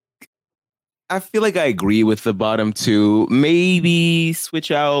like I agree with the bottom two. Maybe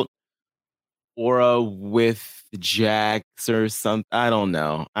switch out Aura with Jax or something. I don't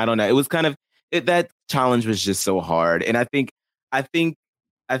know. It was kind of that challenge was just so hard, and I think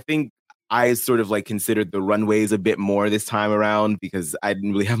I sort of like considered the runways a bit more this time around because I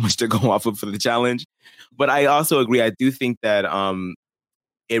didn't really have much to go off of for the challenge. But I also agree. I do think that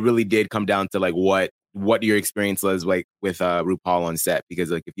it really did come down to like what your experience was like with RuPaul on set,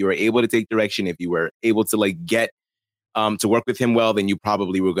 because like if you were able to take direction, if you were able to like get to work with him well, then you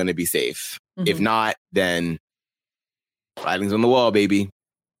probably were going to be safe. If not, then writing's on the wall, baby.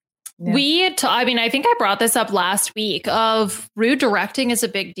 Yeah. I mean, I think I brought this up last week of Ru directing is a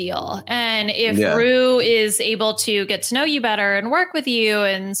big deal. And if Ru is able to get to know you better and work with you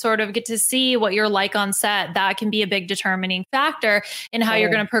and sort of get to see what you're like on set, that can be a big determining factor in how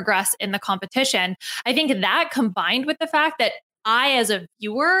you're going to progress in the competition. I think that combined with the fact that I, as a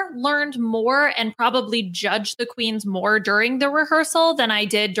viewer, learned more and probably judged the queens more during the rehearsal than I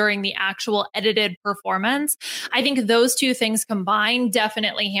did during the actual edited performance. I think those two things combined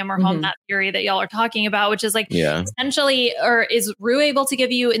definitely hammer home that theory that y'all are talking about, which is like essentially, or is Ru able to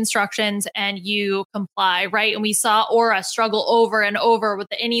give you instructions and you comply, right? And we saw Aura struggle over and over with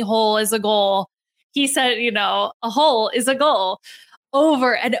the any hole is a goal. He said, you know, a hole is a goal.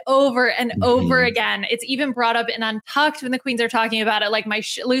 Over and over and over again. It's even brought up in Untucked when the queens are talking about it. Like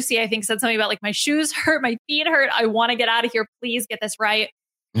Lucy, I think, said something about like my shoes hurt, my feet hurt. I want to get out of here. Please get this right.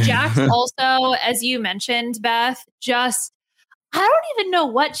 Jax also, as you mentioned, Beth, just I don't even know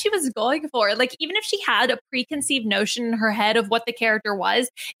what she was going for. Like, even if she had a preconceived notion in her head of what the character was,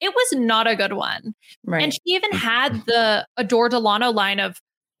 it was not a good one. Right. And she even had the Adore Delano line of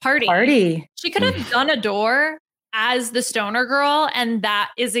party. She could have done Adore as the stoner girl, and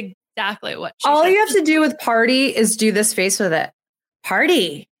that is exactly what she all you have to do with party is do this face with it.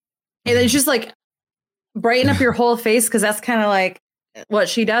 Party. And it's just like brighten up your whole face, because that's kind of like what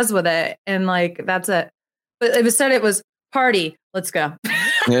she does with it. And like that's it. But instead it was party. Let's go.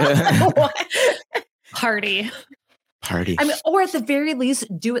 Party. I mean, or at the very least,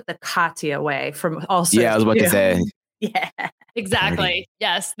 do it the Katya way from also. Yeah, I was about to say. Yeah. Exactly. Party.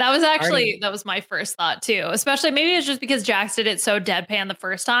 Yes. That was actually, that was my first thought too. Especially maybe it's just because Jax did it so deadpan the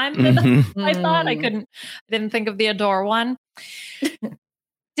first time. I thought I didn't think of the Adore one.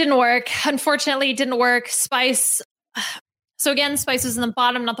 Didn't work. Unfortunately, didn't work. Spice. So again, Spice was in the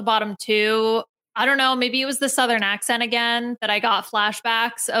bottom, not the bottom two. I don't know. Maybe it was the Southern accent again that I got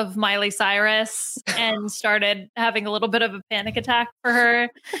flashbacks of Miley Cyrus and started having a little bit of a panic attack for her.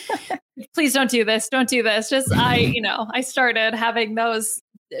 Please don't do this. Don't do this. Just I started having those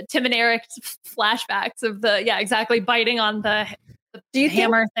Tim and Eric flashbacks of exactly biting on the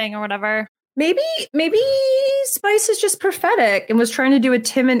hammer thing or whatever. Maybe Spice is just prophetic and was trying to do a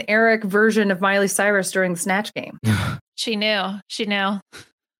Tim and Eric version of Miley Cyrus during the Snatch Game. She knew.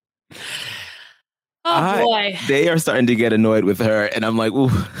 Boy. They are starting to get annoyed with her, and I'm like, ooh.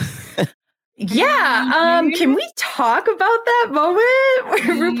 Yeah. Can we talk about that moment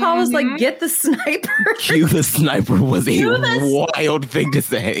where RuPaul was like, get the sniper? Cue the sniper was a wild thing to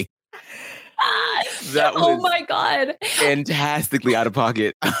say. That was oh my God. fantastically out of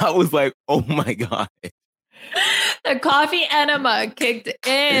pocket. I was like, oh my God. The coffee enema kicked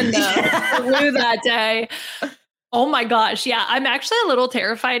in through that day. Oh my gosh. Yeah. I'm actually a little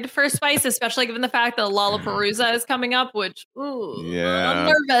terrified for Spice, especially given the fact that Lollapalooza is coming up, which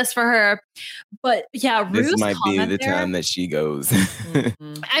I'm nervous for her. But yeah, this Rue's might be the there, time that she goes.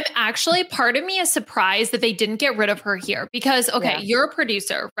 I'm actually, part of me is surprised that they didn't get rid of her here because, you're a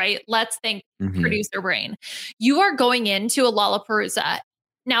producer, right? Let's think producer brain. You are going into a Lollapalooza.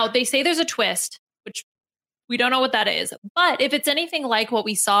 Now, they say there's a twist, which we don't know what that is. But if it's anything like what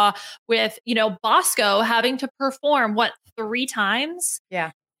we saw with, Bosco having to perform, 3 times?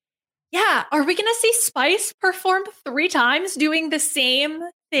 Yeah. Yeah. Are we going to see Spice perform 3 times doing the same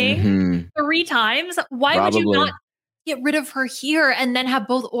thing 3 times? Why would you not get rid of her here and then have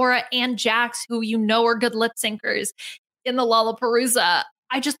both Aura and Jax, who are good lip syncers, in the Lollapalooza?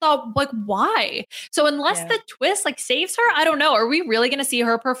 I just thought, why? So unless the twist saves her, I don't know. Are we really going to see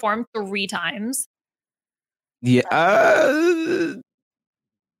her perform 3 times? Yeah,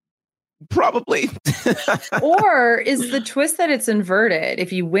 probably. Or is the twist that it's inverted?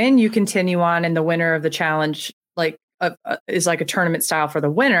 If you win, you continue on, and the winner of the challenge is like a tournament style for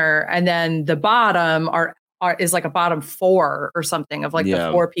the winner, and then the bottom is like a bottom 4 or something of the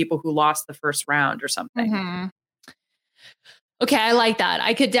 4 people who lost the first round or something. Mm-hmm. Okay, I like that.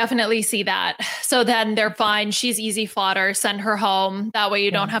 I could definitely see that. So then they're fine. She's easy fodder. Send her home. That way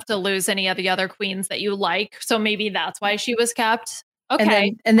you don't have to lose any of the other queens that you like. So maybe that's why she was kept.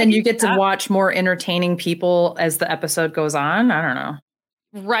 Okay. And then you get to watch more entertaining people as the episode goes on. I don't know.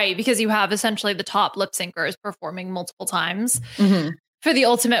 Right, because you have essentially the top lip syncers performing multiple times for the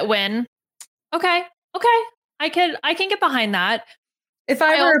ultimate win. Okay. I can get behind that. If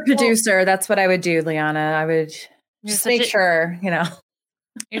I were a producer, that's what I would do, Liana. I would just make sure,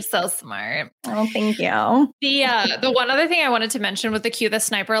 You're so smart. Oh, thank you. The one other thing I wanted to mention with the cue the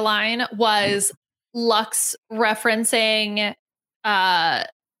sniper line was Lux referencing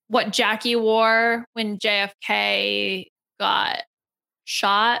what Jackie wore when JFK got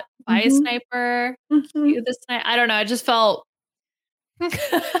shot by a sniper. Cue the sniper. I don't know. I just felt I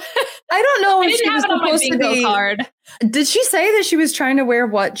don't know if she was supposed to be card. Did she say that she was trying to wear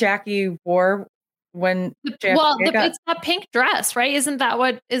what Jackie wore when it's that pink dress, right? Isn't that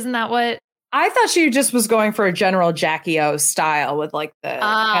what I thought? She just was going for a general Jackie O style with the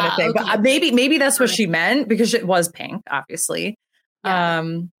kind of thing. Okay. But maybe that's what she meant, because it was pink, obviously.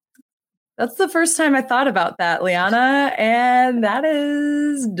 That's the first time I thought about that, Liana, and that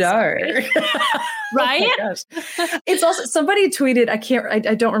is dark. Right? Oh it's also, somebody tweeted,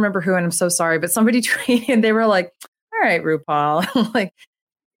 I don't remember who, and I'm so sorry, but somebody tweeted and they were like, all right, RuPaul,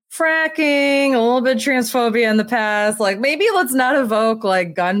 fracking, a little bit of transphobia in the past, maybe let's not evoke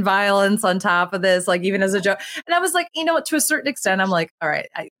gun violence on top of this, even as a joke. And I was like, to a certain extent, I'm like, all right,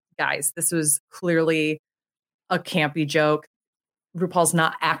 guys, this was clearly a campy joke. RuPaul's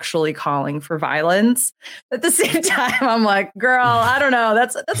not actually calling for violence. At the same time, I'm like, girl, I don't know.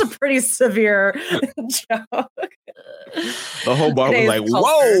 That's a pretty severe joke. The whole bar was like,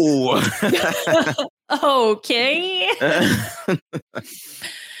 whoa. Okay.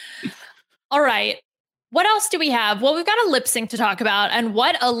 All right. What else do we have? Well, we've got a lip sync to talk about, and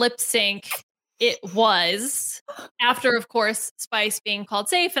what a lip sync it was after, of course, Spice being called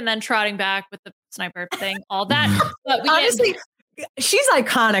safe and then trotting back with the sniper thing, all that. But honestly, she's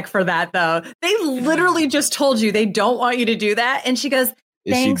iconic for that, though. They literally just told you they don't want you to do that. And she goes,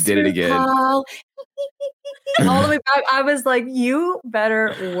 thanks, she did it again. All the way back. I was like, you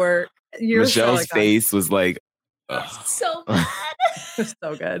better work. Michelle's face was like, so bad.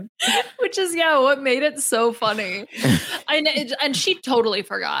 So good. Which is, what made it so funny. And she totally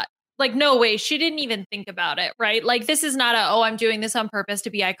forgot. No way. She didn't even think about it, right? This is not I'm doing this on purpose to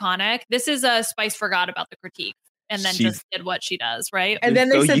be iconic. This is a Spice forgot about the critique and then just did what she does, right? And then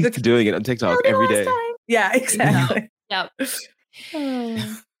they said doing it on TikTok every day. Yeah, exactly. Yep.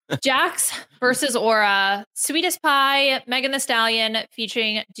 Jax versus Aura, Sweetest Pie, Megan Thee Stallion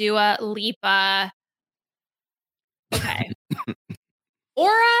featuring Dua Lipa. Okay.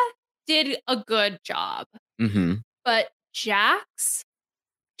 Aura did a good job, but Jax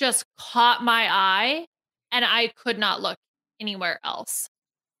just caught my eye and I could not look anywhere else.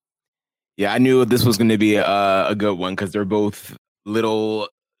 Yeah, I knew this was going to be a good one because they're both little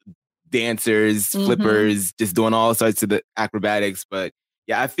dancers, flippers, just doing all sorts of the acrobatics. But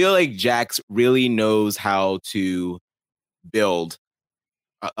yeah, I feel like Jax really knows how to build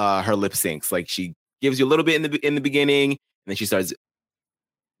her lip syncs. Like she gives you a little bit in the beginning, and then she starts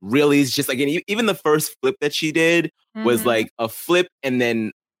really just like even the first flip that she did was like a flip and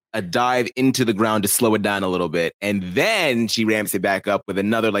then a dive into the ground to slow it down a little bit. And then she ramps it back up with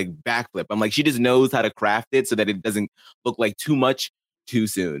another like backflip. I'm like, she just knows how to craft it so that it doesn't look like too much too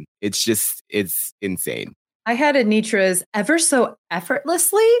soon. It's insane. I had Anitra's ever so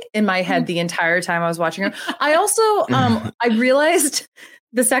effortlessly in my head the entire time I was watching her. I also, I realized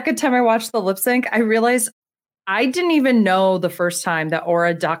the second time I watched the lip sync, I realized I didn't even know the first time that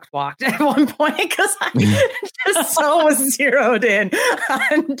Aura duck walked at one point because I just so was zeroed in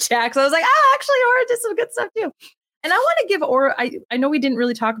on Jax. I was like, oh, actually, Aura did some good stuff too. And I want to give Aura, I know we didn't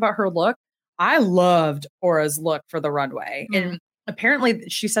really talk about her look. I loved Aura's look for the runway. And apparently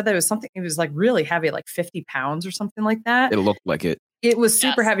she said that it was something, it was like really heavy, like 50 pounds or something like that. It looked like it. It was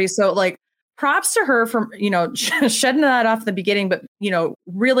super heavy. So like props to her for, shedding that off at the beginning, but,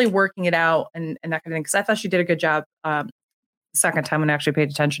 really working it out and that kind of thing. Cause I thought she did a good job. The second time when I actually paid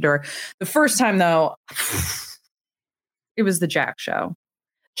attention to her. The first time though, it was the Jax show.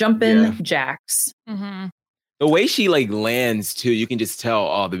 Jumpin' Jax. The way she like lands too, you can just tell,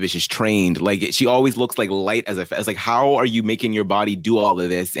 oh, the bitch is trained. Like she always looks like light as it's like, how are you making your body do all of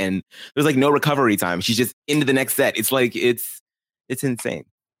this? And there's like no recovery time. She's just into the next set. It's like, it's insane.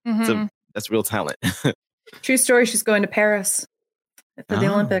 So that's real talent. True story. She's going to Paris for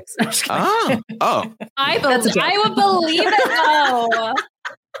the Olympics. I would believe it though.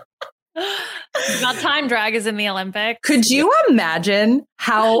 About time drag is in the Olympics. Could you imagine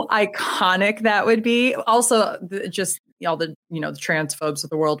how iconic that would be? Also, just all the the transphobes of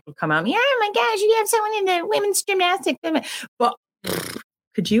the world would come out. Yeah, oh my gosh, you have someone in the women's gymnastics. But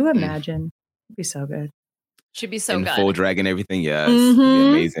could you imagine? It'd be so good. Should be so in good. Full drag and everything. Yeah, it'd be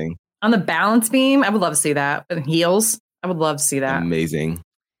amazing. On the balance beam, I would love to see that. And heels, I would love to see that. Amazing.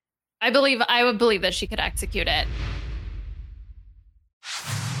 I would believe that she could execute it.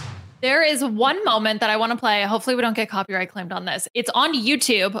 There is one moment that I want to play. Hopefully we don't get copyright claimed on this. It's on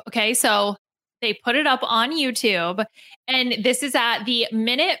YouTube. Okay. So they put it up on YouTube and this is at the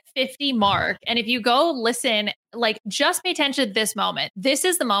minute 50 mark. And if you go listen, like just pay attention to this moment. This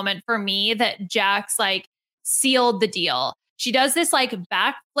is the moment for me that Jax like sealed the deal. She does this like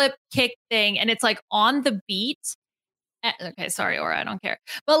backflip kick thing and it's like on the beat. Okay, sorry, Aura, I don't care.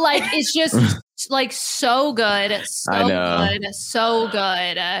 But like, it's just like so good. So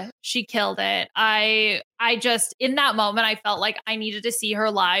good. She killed it. I just, in that moment, I felt like I needed to see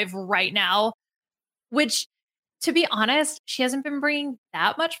her live right now, which to be honest, she hasn't been bringing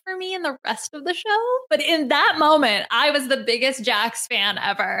that much for me in the rest of the show. But in that moment, I was the biggest Jax fan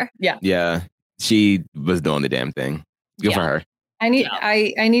ever. Yeah. Yeah. She was doing the damn thing. Good for her. I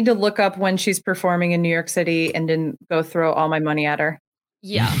need to look up when she's performing in New York City and didn't go throw all my money at her.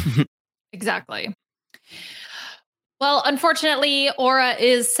 Yeah, exactly. Well, unfortunately, Aura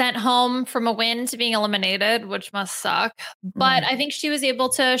is sent home from a win to being eliminated, which must suck. But I think she was able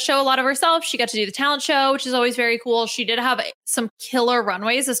to show a lot of herself. She got to do the talent show, which is always very cool. She did have some killer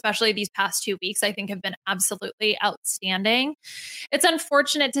runways, especially these past 2 weeks, I think have been absolutely outstanding. It's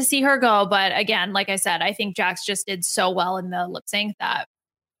unfortunate to see her go. But again, like I said, I think Jax just did so well in the lip sync that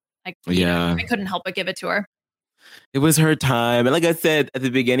I couldn't help but give it to her. It was her time. And like I said, at the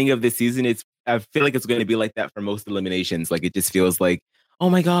beginning of the season, I feel like it's going to be like that for most eliminations. Like it just feels like,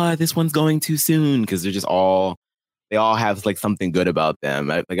 oh my God, this one's going too soon. Cause they all have like something good about them.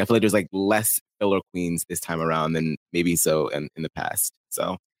 I feel like there's like less filler queens this time around than maybe so in the past.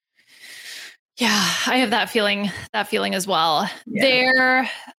 So. Yeah, I have that feeling as well. Yeah.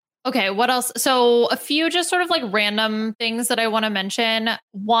 Okay, what else? So a few just sort of like random things that I want to mention.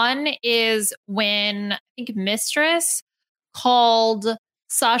 One is when I think Mistress called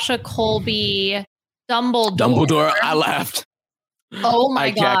Sasha Colby Dumbledore. I laughed. Oh my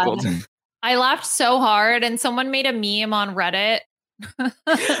God. Cackled. I laughed so hard and someone made a meme on Reddit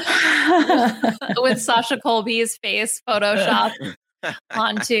with Sasha Colby's face photoshopped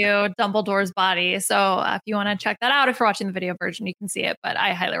onto Dumbledore's body. So if you want to check that out, if you're watching the video version, you can see it, but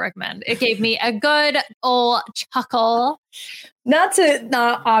I highly recommend. It gave me a good old chuckle. Not to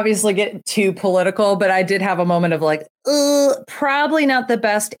not obviously get too political, but I did have a moment of like, probably not the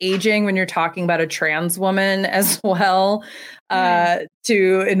best aging when you're talking about a trans woman as well,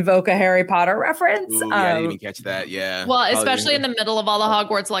 to invoke a Harry Potter reference. Ooh, yeah, I didn't even catch that. Yeah. Well, especially in the middle of all the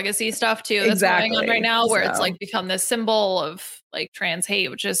Hogwarts Legacy stuff too that's going on right now, where it's like become this symbol of like trans hate,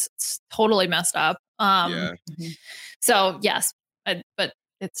 which is totally messed up. So yes, but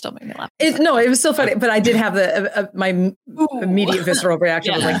it still made me laugh. It was still funny, but I did have my immediate visceral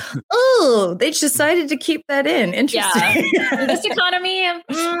reaction was like, oh, they decided to keep that in. Interesting. Yeah. In this economy.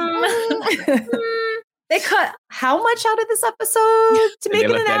 They cut how much out of this episode to make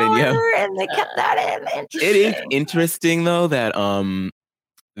it an hour, and they kept that in. It is interesting though that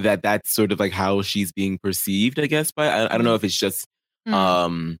that's sort of like how she's being perceived, I guess. But I don't know if it's just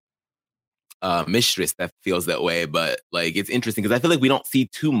Mistress that feels that way, but like it's interesting because I feel like we don't see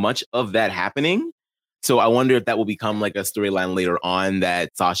too much of that happening. So I wonder if that will become like a storyline later on that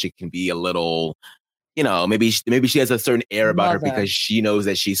Sasha can be a little, maybe she has a certain air about her because she knows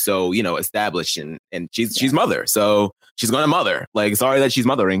that she's so, established and she's mother. So she's going to mother. Like, sorry that she's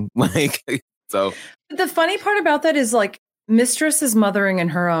mothering. Like, so. The funny part about that is like Mistress is mothering in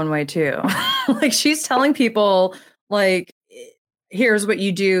her own way too. Like she's telling people like, here's what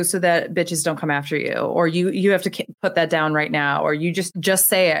you do so that bitches don't come after you, or you have to put that down right now, or you just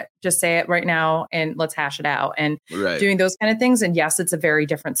say it right now and let's hash it out, and doing those kind of things. And yes, it's a very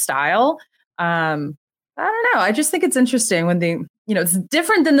different style. I don't know. I just think it's interesting when it's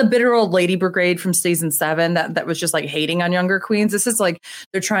different than the bitter old lady brigade from season 7 that was just like hating on younger queens. This is like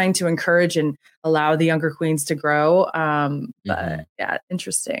they're trying to encourage and allow the younger queens to grow. But yeah,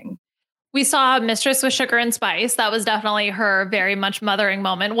 interesting. We saw Mistress with Sugar and Spice. That was definitely her very much mothering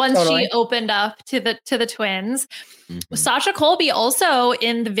moment once she opened up to the twins. Mm-hmm. Sasha Colby also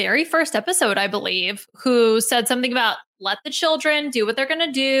in the very first episode, I believe, who said something about let the children do what they're going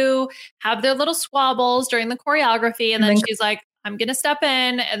to do, have their little squabbles during the choreography. And then she's like, I'm going to step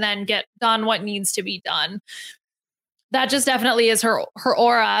in and then get done what needs to be done. That just definitely is her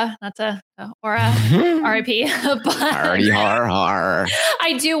aura. That's a aura, R.I.P. But I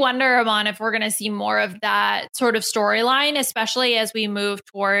do wonder, Amon, if we're going to see more of that sort of storyline, especially as we move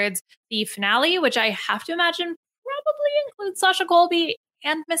towards the finale, which I have to imagine probably includes Sasha Colby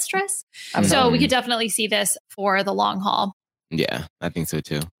and Mistress. So we could definitely see this for the long haul. Yeah, I think so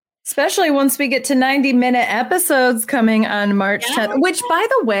too. Especially once we get to 90-minute episodes coming on March 10th, which, by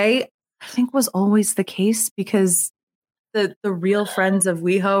the way, I think was always the case because the real friends of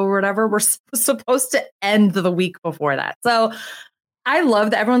WeHo or whatever were supposed to end the week before that. So I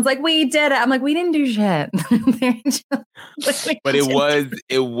love that everyone's like, we did it. I'm like, we didn't do shit. But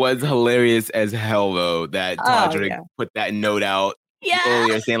it was hilarious as hell though that Todrick put that note out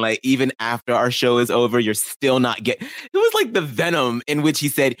earlier saying like, even after our show is over, you're still not it was like the venom in which he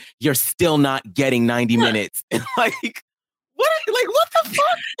said, you're still not getting 90 minutes. And like, what the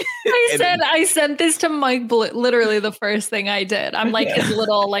fuck? I sent this to Mike, literally the first thing I did. I'm like his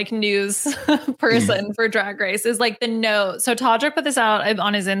little like news person for Drag Race is like the note. So Todrick put this out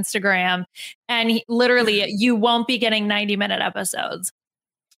on his Instagram and literally you won't be getting 90-minute episodes.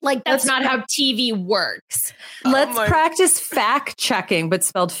 Like that's not how TV works. Let's practice fact checking, but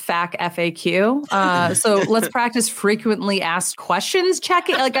spelled fact FAQ. So let's practice frequently asked questions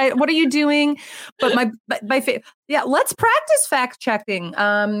checking. Like, what are you doing? But let's practice fact checking.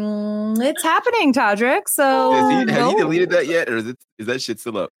 It's happening, Todrick. So have you deleted that yet, or is that shit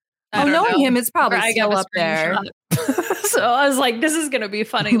still up? Knowing him, it's probably still up there. So I was like, this is gonna be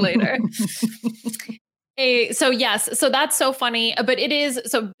funny later. So that's so funny, but it is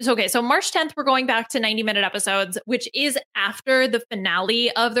okay. So March 10th, we're going back to 90-minute episodes, which is after the finale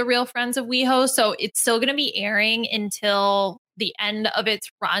of The Real Friends of WeHo. So it's still going to be airing until the end of its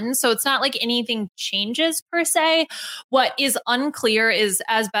run. So it's not like anything changes per se. What is unclear is,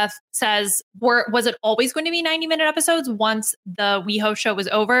 as Beth says, was it always going to be 90-minute episodes once the WeHo show was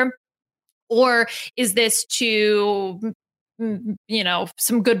over? Or is this to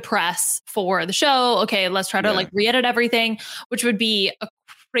some good press for the show? Okay, let's try to like re-edit everything, which would be a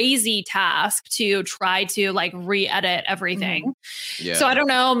crazy task to try to like re-edit everything. Yeah. So I don't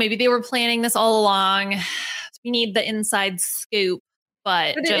know, maybe they were planning this all along. We need the inside scoop,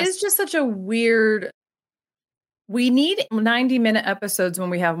 but it is just such a weird. We need 90-minute episodes when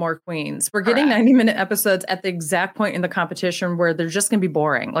we have more queens. We're getting 90-minute episodes at the exact point in the competition where they're just going to be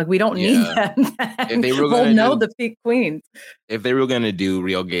boring. Like, we don't need them. We'll know the peak queens. If they were going to do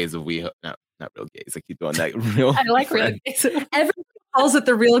Real Gays of WeHo, not Real Gays. I keep doing that. I like Real Gays. Everyone calls it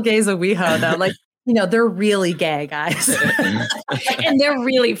the Real Gays of WeHo, though. Like, they're really gay, guys. And they're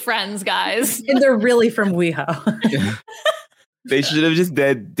really friends, guys. And they're really from WeHo. They should have just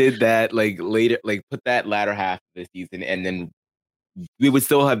did that like later, like put that latter half of the season, and then we would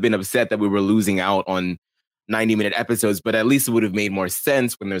still have been upset that we were losing out on 90-minute episodes, but at least it would have made more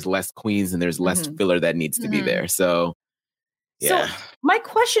sense when there's less queens and there's less filler that needs to be there. So, yeah. So my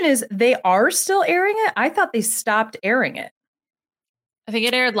question is, they are still airing it? I thought they stopped airing it. I think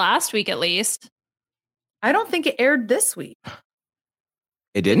it aired last week at least. I don't think it aired this week.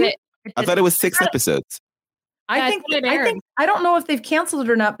 It didn't? I thought it was 6 episodes. I don't know if they've canceled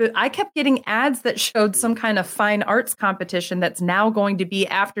it or not, but I kept getting ads that showed some kind of fine arts competition that's now going to be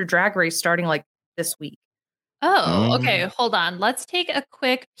after Drag Race starting like this week. Oh, okay. Hold on. Let's take a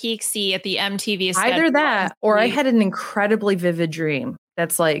quick peek see at the MTV schedule. Either that or I had an incredibly vivid dream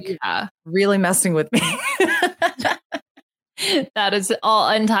that's like really messing with me. That is all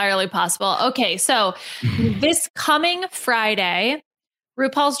entirely possible. Okay, so this coming Friday,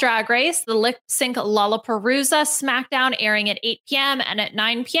 RuPaul's Drag Race, the Lip Sync Lollapalooza SmackDown airing at 8 p.m. and at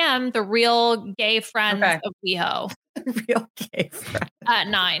 9 p.m. the Real Gay Friends of WeHo. Real Gay Friends. At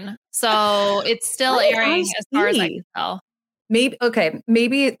 9. So it's still airing as far as I can tell. Maybe,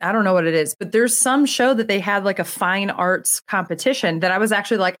 I don't know what it is, but there's some show that they had like a fine arts competition that I was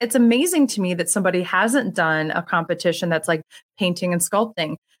actually like, it's amazing to me that somebody hasn't done a competition that's like painting and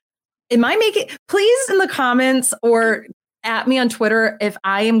sculpting. Am I making, please in the comments or at me on Twitter if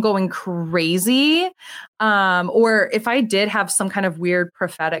I am going crazy, or if I did have some kind of weird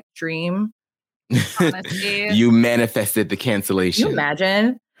prophetic dream. Honestly. You manifested the cancellation. Can you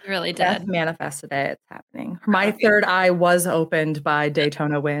imagine? You really did. Death manifested it. It's happening. My third eye was opened by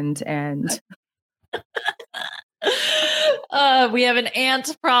Daytona Wind, and we have an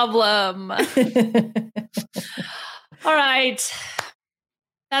ant problem. All right.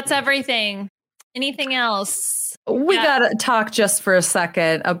 That's everything. Anything else? We gotta talk just for a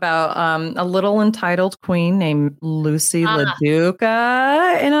second about a little entitled queen named Lucy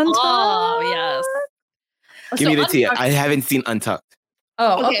LaDuca in Untucked. Oh, yes. Give me the tea. I haven't seen Untucked.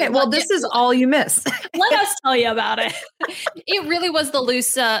 Oh, okay. Well, this is all you missed. Let us tell you about it. It really was the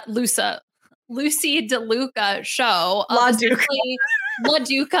Lucy DeLuca show.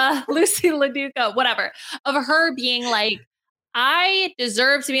 Lucy LaDuca, whatever. Of her being like, I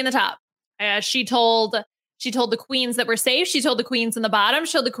deserve to be in the top. She told the queens that were safe. She told the queens in the bottom.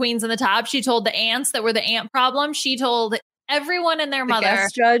 She told the queens in the top. She told the ants that were the ant problem. She told everyone and their mother.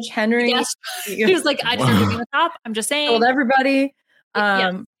 Guest Judge Henry. She was like, I deserve to be in the top. I'm just saying. Told everybody.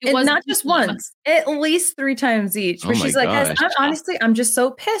 And not just once, at least 3 times each. Where she's like, I'm just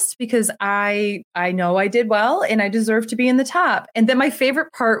so pissed because I know I did well and I deserve to be in the top. And then my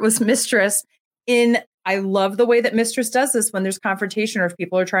favorite part was Mistress. I love the way that Mistress does this when there's confrontation or if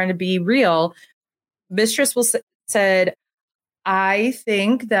people are trying to be real. Mistress said, I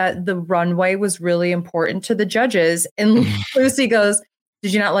think that the runway was really important to the judges. And Lucy goes,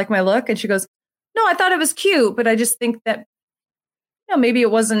 did you not like my look? And she goes, no, I thought it was cute, but I just think that maybe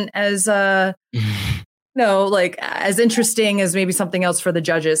it wasn't as as interesting as maybe something else for the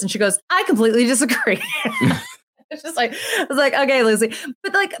judges. And she goes, I completely disagree. It's just like, I was like, okay, Lucy.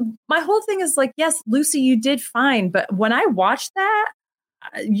 But like, my whole thing is like, yes, Lucy, you did fine. But when I watched that,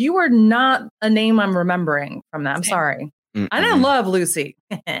 you are not a name I'm remembering from that. I'm sorry. And I love Lucy,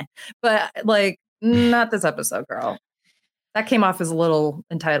 but like, not this episode, girl. That came off as a little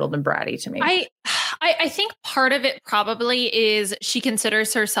entitled and bratty to me. I think part of it probably is she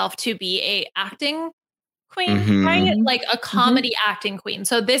considers herself to be a acting queen, right? Like a comedy acting queen.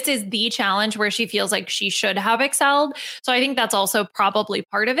 So this is the challenge where she feels like she should have excelled. So I think that's also probably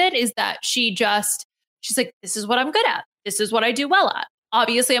part of it is that she's like, this is what I'm good at. This is what I do well at.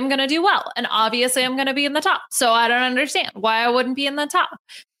 Obviously I'm going to do well. And obviously I'm going to be in the top. So I don't understand why I wouldn't be in the top.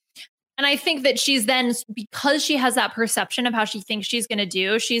 And I think that she's then, because she has that perception of how she thinks she's going to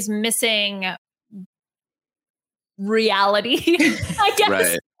do, she's missing reality, I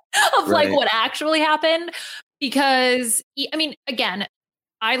guess, of like what actually happened. Because, I mean, again,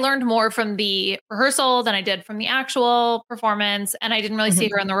 I learned more from the rehearsal than I did from the actual performance. And I didn't really see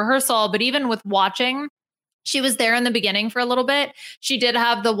her in the rehearsal. But even with watching, she was there in the beginning for a little bit. She did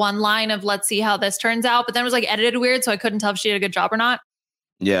have the one line of, let's see how this turns out. But then it was like edited weird. So I couldn't tell if she did a good job or not.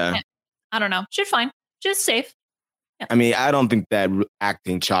 Yeah. I don't know. She's fine. She's safe. Yeah. I mean, I don't think that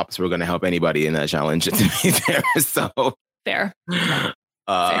acting chops were going to help anybody in that challenge to be there. So fair.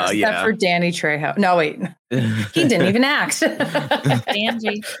 Except for Danny Trejo. No, wait. He didn't even act.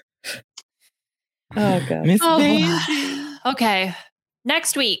 Angie. Oh, God. Okay.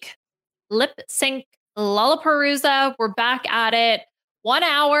 Next week, Lip Sync Lollapalooza. We're back at it. 1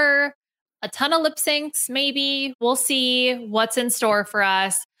 hour a ton of lip syncs, maybe. We'll see what's in store for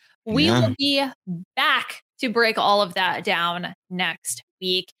us. We will be back to break all of that down next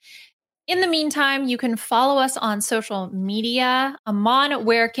week. In the meantime, you can follow us on social media. Amon,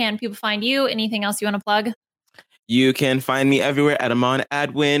 where can people find you? Anything else you want to plug? You can find me everywhere at Amon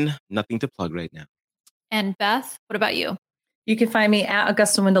Adwin. Nothing to plug right now. And Beth, what about you? You can find me at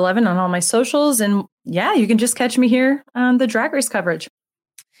AugustaWind11 on all my socials. And yeah, you can just catch me here on the Drag Race coverage.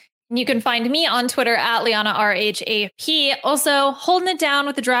 You can find me on Twitter at Liana RHAP. Also, holding it down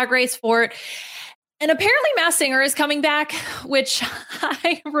with the Drag Race fort. And apparently Masked Singer is coming back, which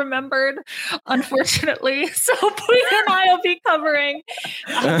I remembered, unfortunately. So Puya and I will be covering,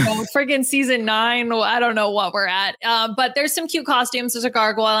 I don't know, friggin' season 9. I don't know what we're at. But there's some cute costumes. There's a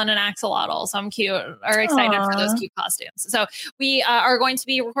gargoyle and an axolotl. So I'm excited for those cute costumes. So we are going to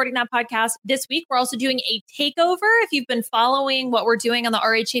be recording that podcast this week. We're also doing a takeover. If you've been following what we're doing on the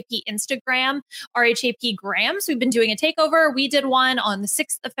RHAP Instagram, RHAP Grams, we've been doing a takeover. We did one on the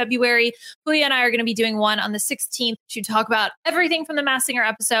 6th of February. Puya and I are going to be doing one on the 16th to talk about everything from the Masked Singer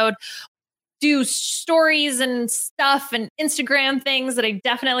episode, do stories and stuff and Instagram things that I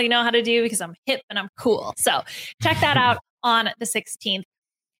definitely know how to do because I'm hip and I'm cool. So check that out on the 16th.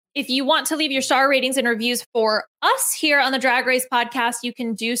 If you want to leave your star ratings and reviews for us here on the Drag Race podcast, you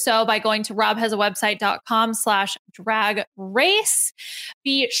can do so by going to robhasawebsite.com/drag race.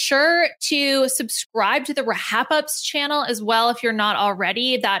 Be sure to subscribe to the Rahap Ups channel as well if you're not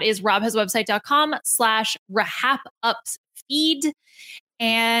already. That is robhasawebsite.com/Rahap Ups feed.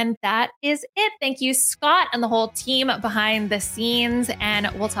 And that is it. Thank you, Scott, and the whole team behind the scenes. And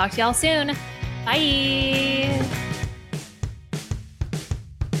we'll talk to y'all soon. Bye.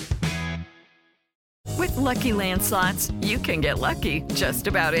 With Lucky Land Slots, you can get lucky just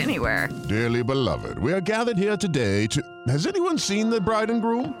about anywhere. Dearly beloved, we are gathered here today to... Has anyone seen the bride and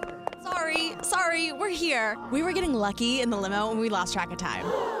groom? Sorry, we're here. We were getting lucky in the limo and we lost track of time.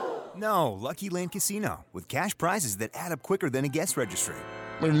 No, Lucky Land Casino, with cash prizes that add up quicker than a guest registry.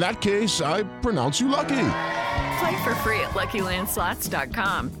 In that case, I pronounce you lucky. Play for free at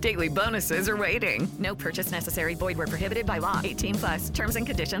LuckyLandSlots.com. Daily bonuses are waiting. No purchase necessary. Void where prohibited by law. 18+. Terms and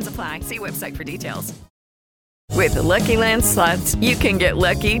conditions apply. See website for details. With the Lucky Land Slots, you can get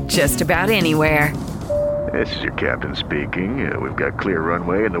lucky just about anywhere. This is your captain speaking. We've got clear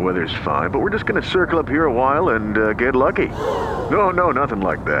runway and the weather's fine, but we're just going to circle up here a while and get lucky. No, nothing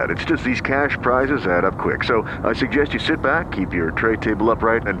like that. It's just these cash prizes add up quick. So I suggest you sit back, keep your tray table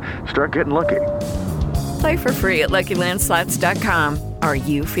upright, and start getting lucky. Play for free at LuckyLandSlots.com. Are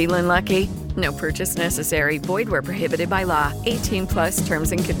you feeling lucky? No purchase necessary. Void where prohibited by law. 18+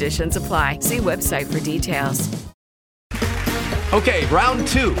 terms and conditions apply. See website for details. Okay, round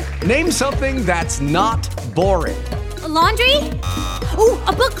 2. Name something that's not boring. A laundry? Ooh,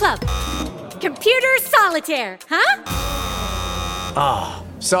 a book club. Computer solitaire, huh? Ah,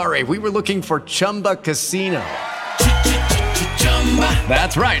 sorry, we were looking for Chumba Casino.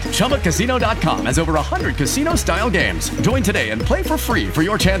 That's right. ChumbaCasino.com has over 100 casino-style games. Join today and play for free for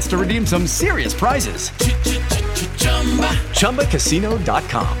your chance to redeem some serious prizes.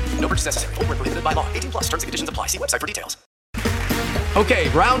 ChumbaCasino.com. No purchase necessary. Void where prohibited by law. 18+. Terms and conditions apply. See website for details. Okay,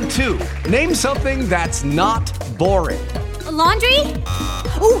 round 2. Name something that's not boring. A laundry?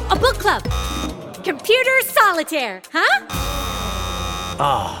 Ooh, a book club. Computer solitaire, huh?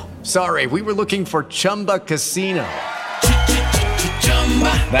 Ah, sorry, we were looking for Chumba Casino.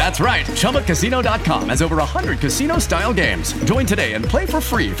 That's right. ChumbaCasino.com has over 100 casino-style games. Join today and play for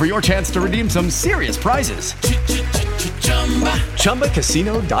free for your chance to redeem some serious prizes.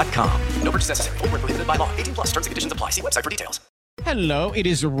 ChumbaCasino.com. No purchase necessary. Void where prohibited by law. 18+. Terms and conditions apply. See website for details. Hello, it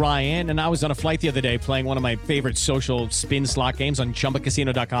is Ryan, and I was on a flight the other day playing one of my favorite social spin slot games on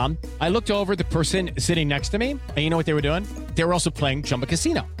ChumbaCasino.com. I looked over at the person sitting next to me, and you know what they were doing? They were also playing Chumba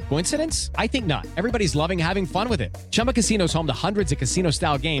Casino. Coincidence? I think not. Everybody's loving having fun with it. Chumba Casino is home to hundreds of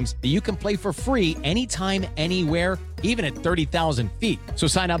casino-style games that you can play for free anytime, anywhere, even at 30,000 feet. So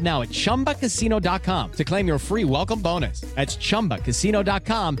sign up now at ChumbaCasino.com to claim your free welcome bonus. That's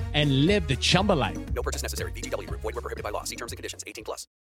ChumbaCasino.com and live the Chumba life. No purchase necessary. VGW Group. Void where prohibited by law. See terms and conditions. 18+.